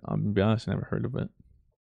 I'm gonna be honest, I never heard of it.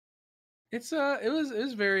 It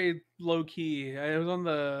was very low key. It was on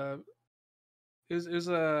the. It was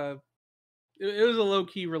a low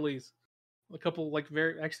key release. A couple at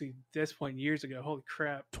this point years ago. Holy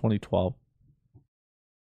crap. 2012.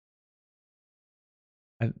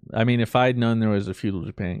 I mean, if I'd known there was a feudal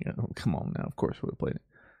Japan, come on now, of course we would have played it.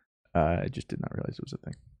 I just did not realize it was a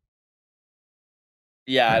thing.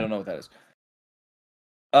 Yeah, I don't know what that is.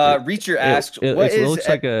 Reacher asks, it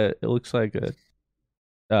looks like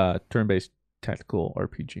a turn-based tactical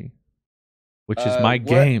RPG, which is my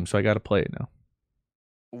game, so I got to play it now.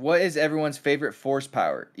 What is everyone's favorite force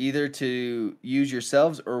power? Either to use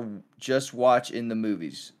yourselves or just watch in the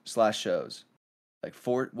movies / shows.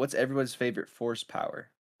 What's everyone's favorite force power?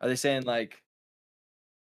 Are they saying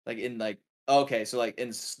okay, so like in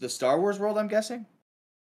the Star Wars world, I'm guessing?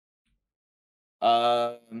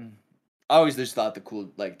 I always just thought the cool,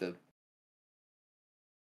 the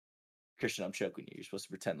Christian, I'm choking you. You're supposed to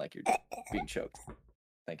pretend like you're being choked.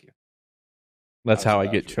 Thank you. That's how I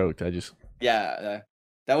get choked. I just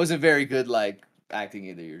that wasn't very good acting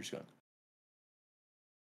either. You're just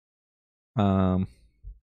going.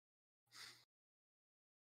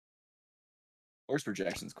 Force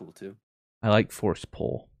projection's cool too. I like force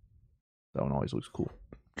pull. That one always looks cool.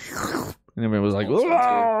 And everyone was like,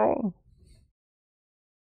 "Whoa!"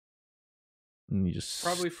 And you just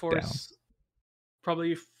probably force.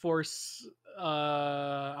 Force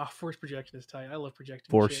projection is tight. I love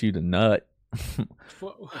projecting. Force you to nut.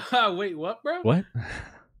 Wait, what, bro? What?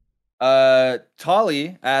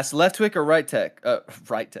 Tolly asks, left Twix or right tech?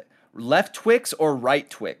 Left Twix or right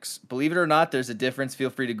Twix? Believe it or not, there's a difference. Feel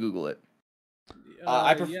free to Google it.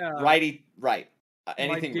 I prefer righty right.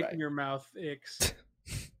 Anything dick right. in your mouth, icks.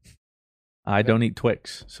 I don't eat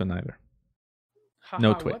Twix, so neither.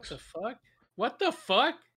 No Twix. What the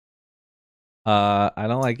fuck? I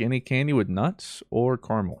don't like any candy with nuts or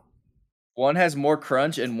caramel. One has more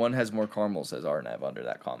crunch and one has more caramel, says Arnav under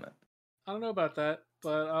that comment. I don't know about that,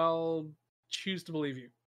 but I'll choose to believe you.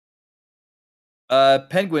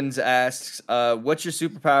 Penguins asks, what's your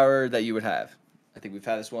superpower that you would have? I think we've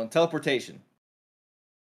had this one. Teleportation.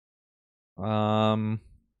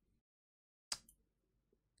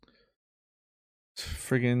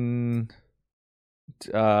 Friggin'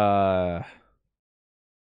 I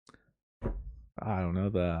don't know,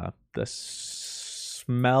 the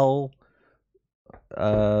smell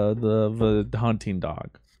the hunting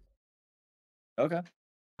dog. Okay.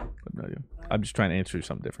 No, I'm just trying to answer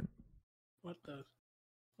something different. What the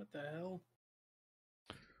hell?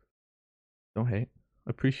 Don't hate.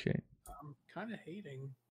 Appreciate. I'm kind of hating.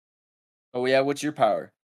 Oh yeah, what's your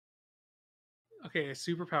power? Okay, a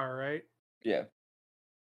superpower, right? Yeah.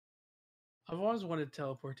 I've always wanted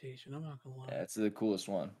teleportation. I'm not gonna lie. Yeah, that's the coolest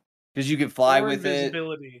one. Because you can fly or with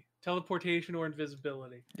invisibility. Teleportation or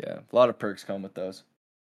invisibility. it. Yeah, a lot of perks come with those.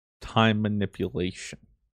 Time manipulation.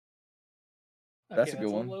 That's a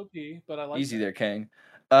good one. Low P, but I like Easy that. there, Kang.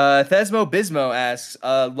 Thesmo Bismo asks,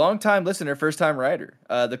 long-time listener, first-time writer.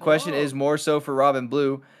 The question is more so for Robin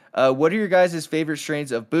Blue. What are your guys' favorite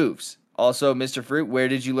strains of boofs? Also, Mr. Fruit, where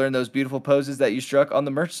did you learn those beautiful poses that you struck on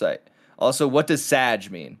the merch site? Also, what does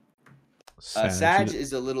Sag mean? Sag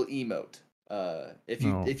is a little emote. If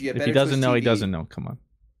he doesn't know, he doesn't know. Come on.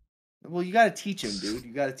 Well, you got to teach him, dude.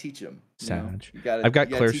 You got to teach him. Sag. I've got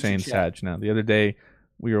Claire saying Sag now. The other day,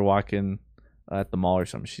 we were walking at the mall or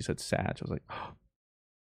something. She said Sag. I was like, oh,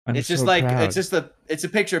 it's just like proud. It's a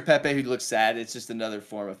picture of Pepe who looks sad. It's just another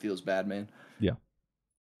form of feels bad, man. Yeah,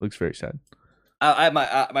 looks very sad.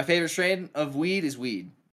 My favorite strain of weed is weed.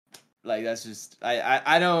 Like that's just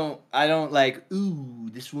I don't like. Ooh,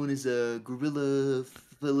 this one is a gorilla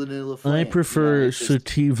vanilla. I prefer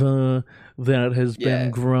sativa that has been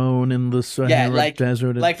grown in the Sahara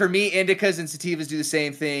Desert. Like for me, indicas and sativas do the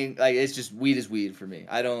same thing. Like it's just weed is weed for me.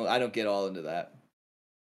 I don't get all into that.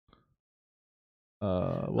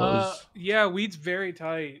 Yeah, weed's very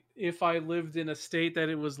tight. If I lived in a state that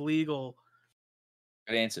it was legal.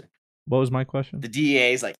 Good answer. What was my question? The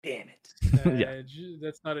DEA is like, damn it. Yeah,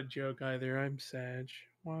 that's not a joke either. I'm Sag.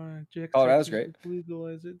 Why? Oh, that was great.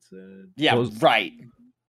 Legalize it, Sag. Yeah, right.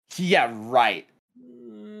 Yeah, right.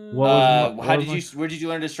 Where did you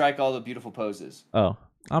learn to strike all the beautiful poses? Oh,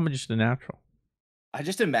 I'm just a natural. I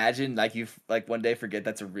just imagine like you one day forget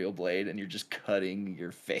that's a real blade and you're just cutting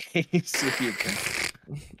your face.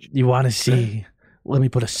 You want to see? Let me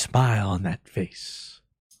put a smile on that face.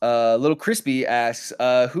 Little Crispy asks,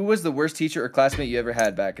 who was the worst teacher or classmate you ever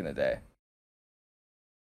had back in the day?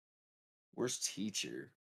 Worst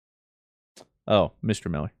teacher? Oh, Mr.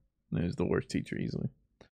 Miller. He was the worst teacher easily.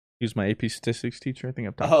 He was my AP statistics teacher. I think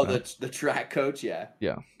I've talked about. The track coach, yeah.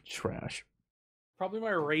 Yeah, trash. Probably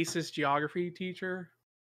my racist geography teager.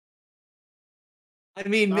 I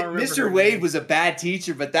mean, Mr. Wade was a bad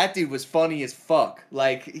teacher, but that dude was funny as fuck.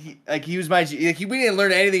 He was we didn't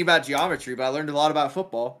learn anything about geometry, but I learned a lot about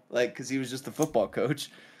football. because he was just the football coach.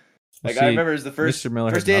 I remember it was the first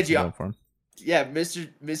day of geometry. Yeah,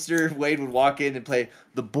 Mr. Wade would walk in and play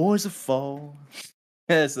 "The Boys of Fall."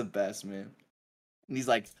 That's the best, man. And he's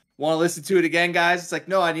like, "Want to listen to it again, guys?" It's like,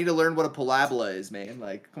 "No, I need to learn what a parabola is, man.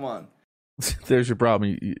 Come on." There's your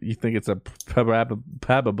problem. You think it's a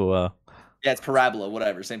parabola. Yeah, it's parabola,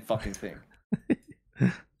 whatever, same fucking thing.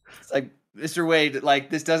 It's like Mr. Wade,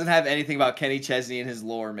 this doesn't have anything about Kenny Chesney and his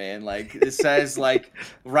lore, man. This says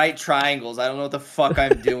right triangles. I don't know what the fuck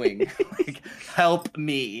I'm doing. Help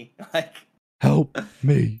me. Help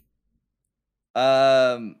me.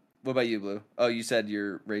 What about you, Blue? Oh, you said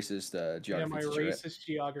you're racist geography teacher. Yeah, my racist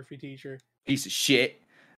geography teacher. Piece of shit.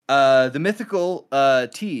 The mythical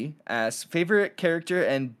T asks, favorite character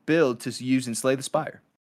and build to use in Slay the Spire.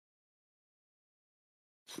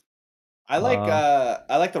 I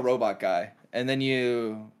like the robot guy, and then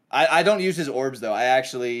I don't use his orbs though. I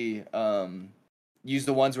actually use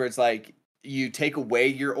the ones where it's you take away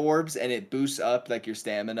your orbs and it boosts up your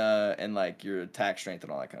stamina and your attack strength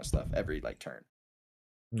and all that kind of stuff every turn.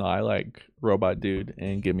 No, I like robot dude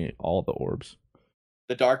and give me all the orbs.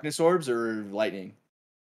 The darkness orbs or lightning?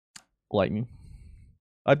 Lightning.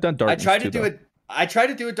 I've done darkness. I tried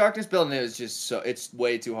to do a darkness build and it was just it's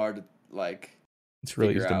way too hard to It's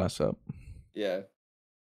really easy to mess up. Yeah.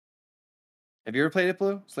 Have you ever played it,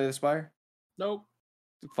 Blue? Slay the Spire? Nope.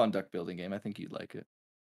 It's a fun duck building game. I think you'd like it.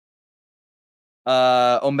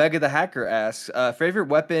 Omega the Hacker asks, favorite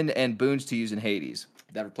weapon and boons to use in Hades.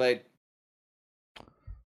 Never played.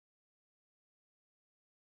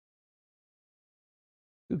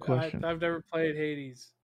 Good question. I've never played Hades.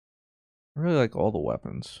 I really like all the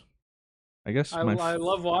weapons. I guess I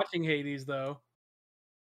love watching Hades though.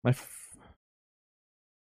 My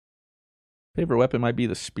favorite weapon might be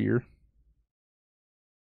the spear.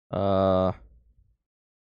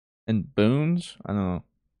 And boons, I don't know.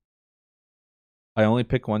 I only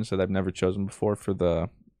pick ones that I've never chosen before for the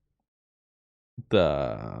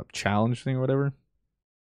challenge thing or whatever.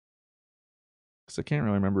 Because I can't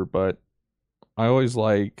really remember, but I always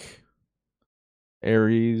like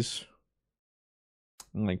Ares,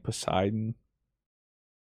 and like Poseidon,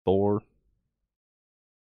 Thor.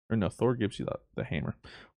 Or no, Thor gives you the hammer.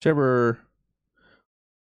 Whichever.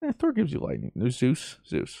 Thor gives you lightning. There's Zeus.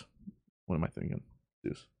 What am I thinking?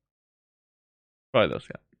 Zeus. Probably those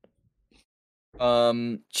guys.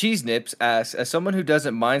 Cheese Nips asks, as someone who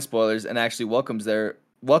doesn't mind spoilers and actually welcomes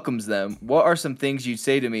them, what are some things you'd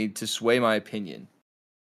say to me to sway my opinion?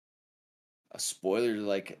 A spoiler to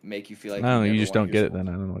like make you feel like No, you just don't get it then.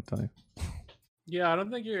 I don't know what to tell you. Yeah, I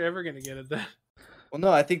don't think you're ever gonna get it then. Well,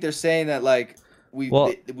 no, I think they're saying that like we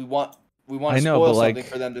want to I know, spoil but, something like,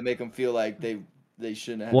 for them to make them feel like they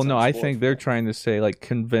shouldn't have. Well, no, I think they're trying to say like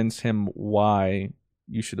convince him why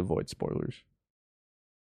you should avoid spoilers.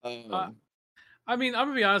 I mean, I'm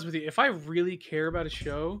gonna be honest with you. If I really care about a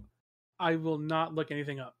show, I will not look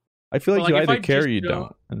anything up. I feel like But, you like, if either I care or just you don't-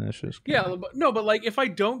 don't, and that's just Yeah, but no, but like if I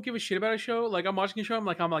don't give a shit about a show, like I'm watching a show, I'm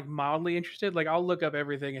like mildly interested, like I'll look up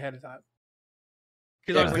everything ahead of time.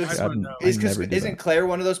 Because I was like, I just want to know. Isn't Claire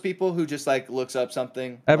one of those people who just like looks up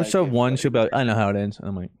something? Episode like, 1, she'll be like, I know how it ends. And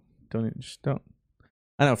I'm like, just don't.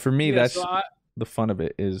 I know, for me, Yeah, that's so the fun of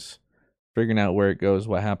it, is figuring out where it goes,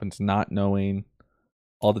 what happens, not knowing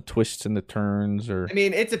all the twists and the turns. Or I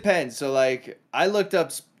mean, it depends. So like, I looked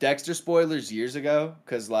up Dexter spoilers years ago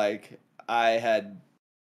because like I had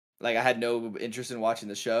no interest in watching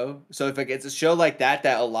the show. So if it's a show like that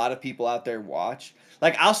a lot of people out there watch,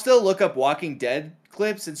 like I'll still look up Walking Dead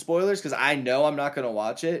clips and spoilers because I know I'm not gonna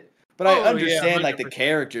watch it, but I understand like the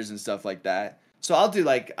characters and stuff like that. So I'll do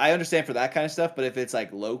like, I understand for that kind of stuff, but if it's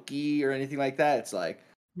like Loki or anything like that, it's like,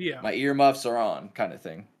 yeah, my earmuffs are on kind of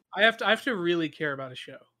thing. I have to really care about a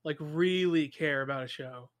show, like really care about a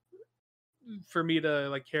show, for me to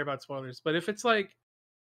like care about spoilers. But if it's like,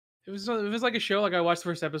 if it was like a show, like I watched the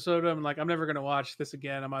first episode, I'm like, I'm never gonna watch this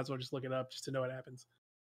again. I might as well just look it up just to know what happens.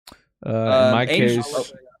 In my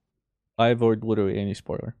case, I avoid literally any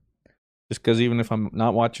spoiler. Just because even if I'm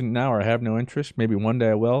not watching it now or I have no interest, maybe one day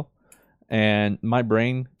I will. And my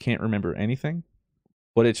brain can't remember anything,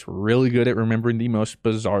 but it's really good at remembering the most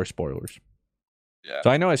bizarre spoilers. Yeah. So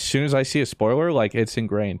I know as soon as I see a spoiler, like it's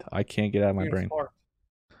ingrained. I can't get out of my brain.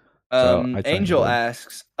 Angel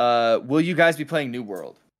asks, will you guys be playing New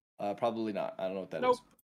World? Probably not. I don't know what that is.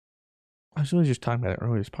 I was really just talking about it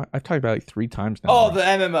earlier. I've talked about it like 3 times now. Oh, the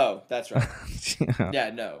MMO. That's right. Yeah. Yeah,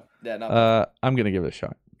 no. Yeah, not I'm going to give it a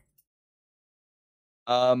shot.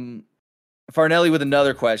 Farnelli with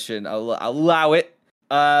another question. I'll allow it.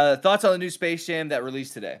 Thoughts on the new Space Jam that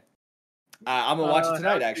released today? I'm going to watch it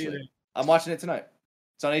tonight, actually. I'm watching it tonight.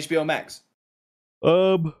 It's on HBO Max.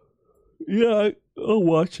 Yeah, I'll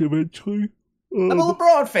watch eventually. I'm a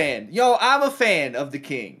LeBron fan. Yo, I'm a fan of the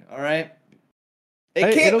King, all right?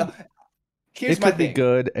 Here's it my could be thing.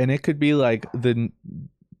 good, and it could be like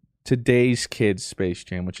today's kids Space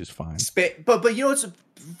Jam, which is fine. But you know what's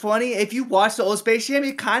funny? If you watch the old Space Jam,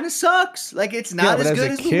 it kind of sucks. Like it's not as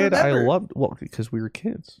good as we remember. I loved because we were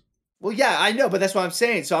kids. Well, yeah, I know, but that's what I'm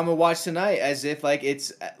saying. So I'm gonna watch tonight as if like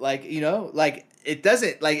it's like like it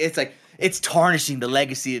doesn't like it's like it's tarnishing the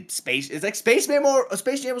legacy of Space. It's like Space Jam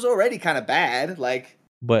was already kind of bad. Like,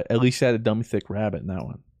 but at least it had a dummy thick rabbit in that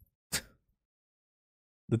one.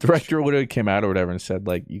 The director literally came out or whatever and said,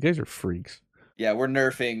 like, you guys are freaks. Yeah, we're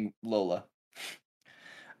nerfing Lola.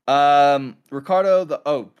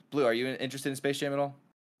 Ricardo, Blue, are you interested in Space Jam at all?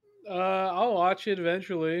 I'll watch it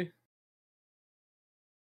eventually.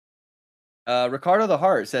 Ricardo the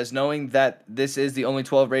Heart says, knowing that this is the only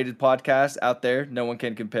 12 rated podcast out there, no one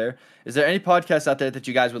can compare. Is there any podcast out there that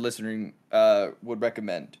you guys would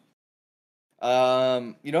recommend?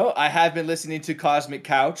 I have been listening to Cosmic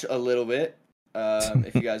Couch a little bit.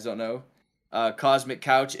 If you guys don't know, Cosmic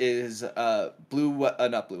Couch is not Blue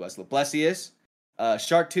West, Blessius,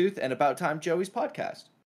 Shark Tooth, and About Time Joey's podcast.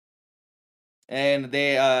 And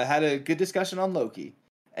they had a good discussion on Loki.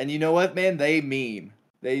 And you know what, man? They mean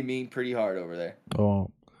pretty hard over there. Oh,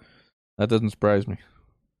 that doesn't surprise me.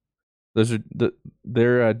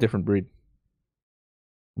 They're a different breed.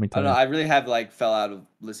 I don't know. I really have fell out of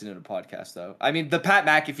listening to podcasts though. I mean, the Pat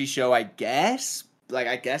McAfee show, I guess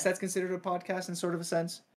that's considered a podcast in sort of a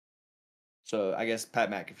sense. So I guess Pat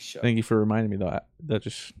McAfee show. Thank you for reminding me though.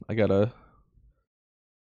 I got a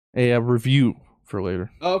review for later.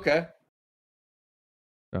 Oh, okay.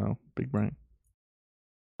 Oh, big brain.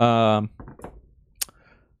 Yeah,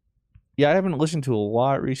 I haven't listened to a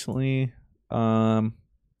lot recently.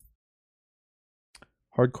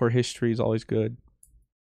 Hardcore history is always good.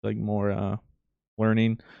 Like more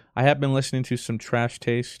learning. I have been listening to some Trash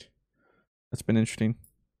Taste. That's been interesting.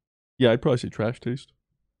 Yeah, I'd probably say Trash Taste.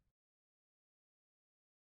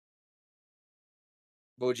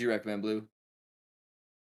 What would you recommend, Blue?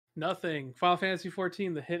 Nothing. Final Fantasy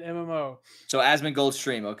 14, the hit MMO. So Asmongold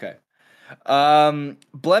stream, okay.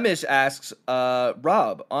 Blemish asks,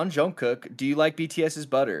 Rob, on Jungkook, do you like BTS's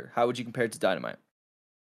Butter? How would you compare it to Dynamite?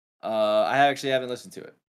 I actually haven't listened to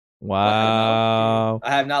it. Wow.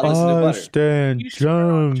 I have not listened to Butter. Stand You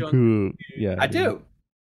swear on Jungkook. Yeah, I do.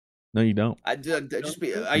 No, you don't. Are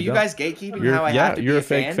you guys gatekeeping You're, how I have to be you're a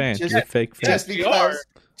fake fan. Just, You're a fake fan. just because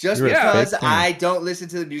You're a fake fan. I don't listen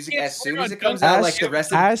to the music Can't as soon swear as on it comes Jungkook. out, like the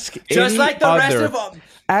rest of Ask just any like the other, rest of them.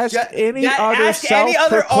 Ask any other Ask any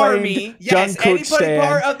other army, self-proclaimed yes, Jungkook anybody stan,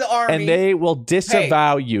 part of the army, and they will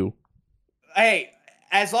disavow you. Hey,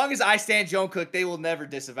 as long as I stand Jungkook, they will never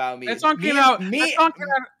disavow me. That song came out. Me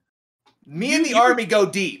You- and the army go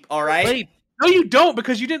deep. All right. Wait, no, you don't,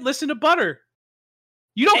 because you didn't listen to Butter.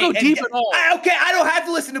 You don't go deep at all. Okay, I don't have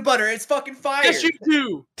to listen to Butter. It's fucking fire. Yes, you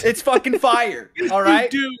do. It's fucking fire. Yes, all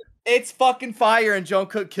right. you do. It's fucking fire, and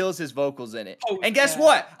Jungkook kills his vocals in it. Oh, and guess yeah.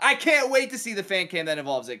 what? I can't wait to see the fan cam that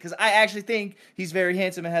involves it, because I actually think he's very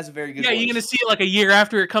handsome and has a very good voice. You're gonna see it like a year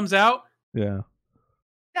after it comes out. Yeah.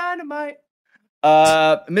 Dynamite.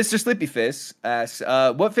 Mr. Sleepy Fist asks,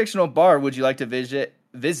 what fictional bar would you like to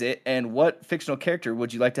visit, and what fictional character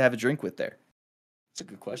would you like to have a drink with there? That's a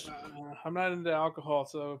good question. I'm not into alcohol,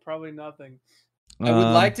 so probably nothing.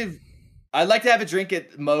 I'd like to have a drink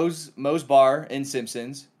at Moe's Bar in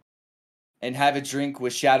Simpsons, and have a drink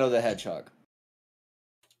with Shadow the Hedgehog.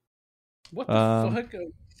 What the fuck?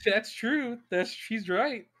 That's true. She's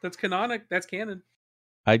right. That's canonic. That's canon.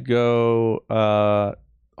 I'd go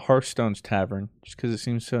Hearthstone's Tavern, just because it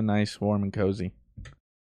seems so nice, warm, and cozy.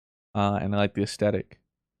 And I like the aesthetic.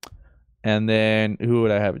 And then, who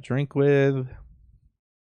would I have a drink with?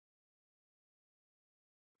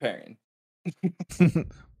 Pairing.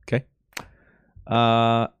 Okay.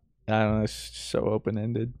 I don't know. It's so open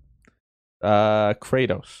ended.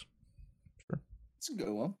 Kratos. Sure. That's a good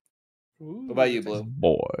one. Ooh, What about you, Blue?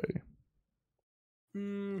 Boy.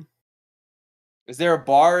 Is there a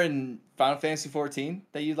bar in Final Fantasy 14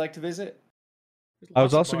 that you'd like to visit? I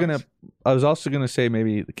was also gonna say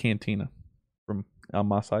maybe the Cantina from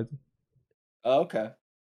Mos Eisley. Oh, okay.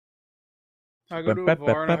 I go to a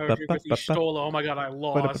bar and I have a drink with Istola. Oh my god, I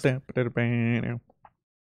lost.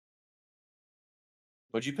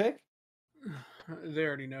 What'd you pick? They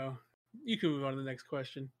already know. You can move on to the next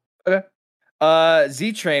question. Okay.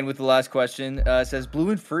 Z Train with the last question says,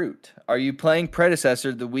 Blue and Fruit, are you playing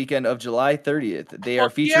Predecessor the weekend of July 30th? They are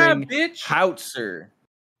featuring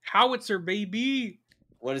Howitzer, baby.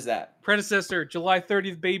 What is that? Predecessor, July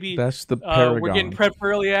 30th, baby. That's the Paragon. We're getting prep for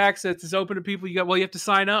early access. It's open to people. You have to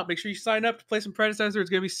sign up. Make sure you sign up to play some Predecessor.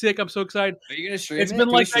 It's gonna be sick. I'm so excited. Are you gonna stream It's it? been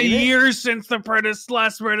Can like we a stream it? year since the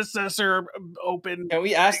last Predecessor opened. Can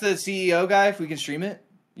we ask the CEO guy if we can stream it?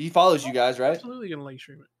 He follows you guys, right? Absolutely gonna let you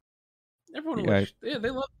stream it. Everyone Yeah,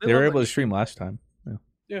 they love. They were able to stream last time.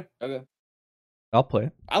 Yeah. Okay. I'll play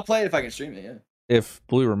it. I'll play it if I can stream it, yeah. If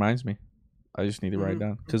Blue reminds me. I just need to write it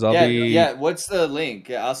down. Because I'll be... Yeah, what's the link?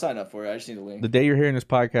 Yeah, I'll sign up for it. I just need a link. The day you're hearing this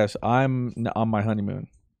podcast, I'm on my honeymoon.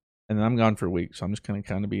 And then I'm gone for a week. So I'm just going to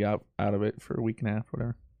kind of be out of it for a week and a half,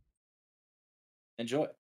 whatever. Enjoy.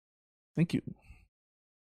 Thank you.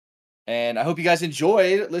 And I hope you guys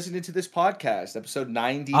enjoyed listening to this podcast, episode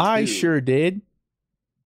 92. I sure did.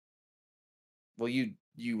 Well, you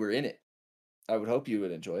were in it. I would hope you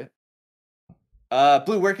would enjoy it.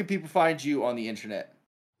 Blue, where can people find you on the internet?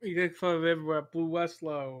 You get fun everywhere at Blue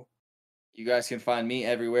Westlow. You guys can find me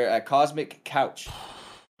everywhere at Cosmic Couch.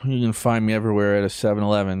 You can find me everywhere at a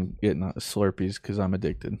 7-Eleven getting Slurpees because I'm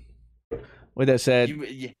addicted. With that said...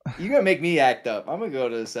 You're going to make me act up. I'm going to go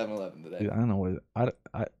to the 7-Eleven today. Dude, I don't know what...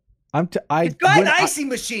 It's got an icy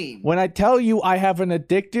machine. When I tell you I have an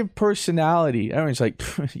addictive personality, everyone's like,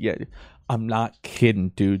 yeah, I'm not kidding,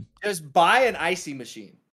 dude. Just buy an icy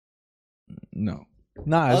machine. No.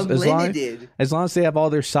 As long as they have all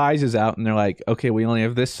their sizes out and they're like, okay, we only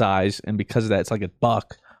have this size, and because of that, it's like $1. Of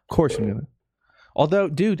course I'm gonna. Although,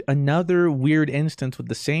 dude, another weird instance with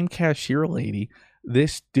the same cashier lady.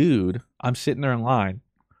 This dude, I'm sitting there in line.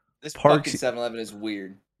 This fucking 7-Eleven is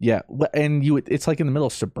weird. Yeah, and it's like in the middle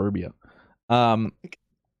of suburbia.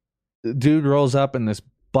 Dude rolls up in this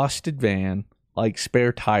busted van, like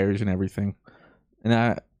spare tires and everything. And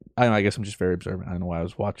I guess I'm just very observant. I don't know why I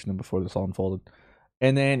was watching him before this all unfolded.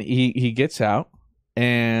 And then he gets out,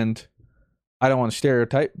 and I don't want to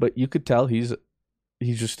stereotype, but you could tell he's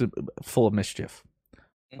just full of mischief.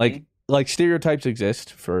 Mm-hmm. Like like stereotypes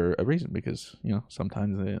exist for a reason because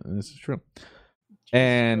sometimes this is true.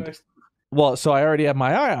 And Christ. well, so I already have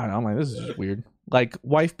my eye on it. I'm like, this is just weird. Like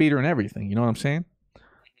wife beater and everything. You know what I'm saying?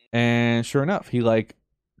 And sure enough, he like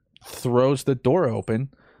throws the door open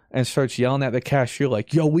and starts yelling at the cashier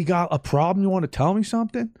like, yo, we got a problem. You want to tell me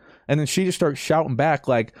something? And then she just starts shouting back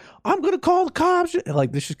like, I'm going to call the cops.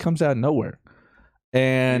 Like this just comes out of nowhere.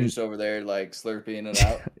 And You're just over there like slurping it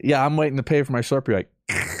out. yeah, I'm waiting to pay for my Slurpee. Like,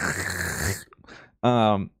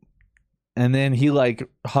 and then he like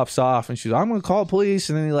huffs off and she's like, I'm going to call the police.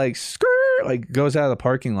 And then he like, like goes out of the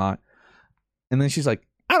parking lot. And then she's like,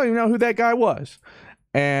 I don't even know who that guy was.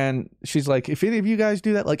 And she's like, if any of you guys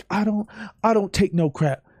do that, like, I don't take no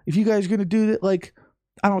crap. If you guys are going to do that, like,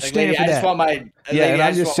 I don't stand for that. And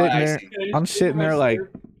I'm just sitting there. I'm sitting there like,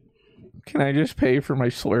 can I just pay for my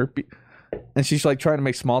Slurpee? And she's like trying to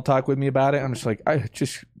make small talk with me about it. I'm just like, I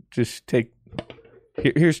just take,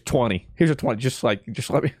 here's 20. Here's a 20. Just let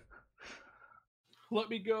me. Let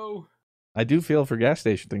me go. I do feel for gas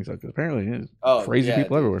station things though, because apparently there's crazy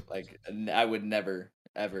people everywhere. Like I would never,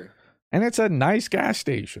 ever. And it's a nice gas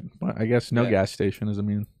station, but I guess no gas station is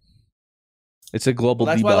immune. It's a global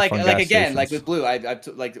that's debuff why, like on again, stations. like with Blue,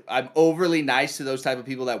 I'm overly nice to those type of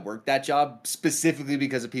people that work that job specifically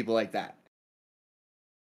because of people like that.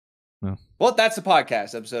 No. Well, that's the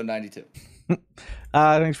podcast, episode 92.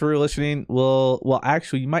 Thanks for listening. Well,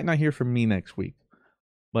 actually, you might not hear from me next week,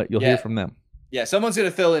 but you'll hear from them. Yeah, someone's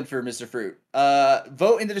gonna fill in for Mr. Fruit.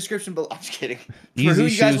 Vote in the description below. I'm just kidding. For Easy who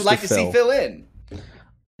you guys shoes would like to see fill in.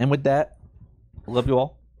 And with that, love you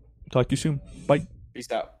all. Talk to you soon. Bye.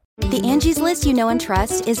 Peace out. The Angie's List you know and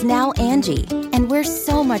trust is now Angie, and we're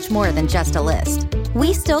so much more than just a list.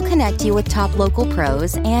 We still connect you with top local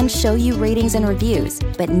pros and show you ratings and reviews,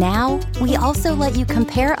 but now we also let you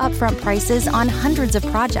compare upfront prices on hundreds of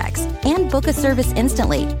projects and book a service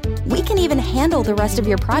instantly. We can even handle the rest of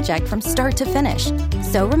your project from start to finish.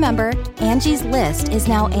 So remember, Angie's List is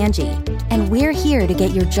now Angie, and we're here to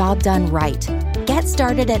get your job done right. Get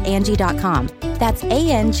started at Angie.com. That's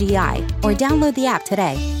ANGI, or download the app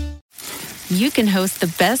today. You can host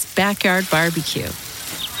the best backyard barbecue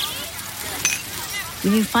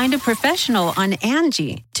when you find a professional on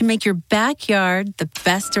Angie to make your backyard the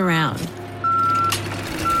best around.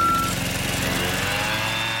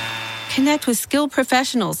 Connect with skilled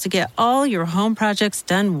professionals to get all your home projects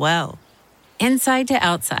done well. Inside to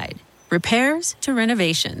outside, repairs to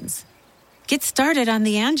renovations. Get started on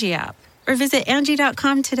the Angie app or visit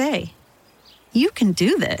Angie.com today. You can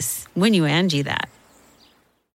do this when you Angie that.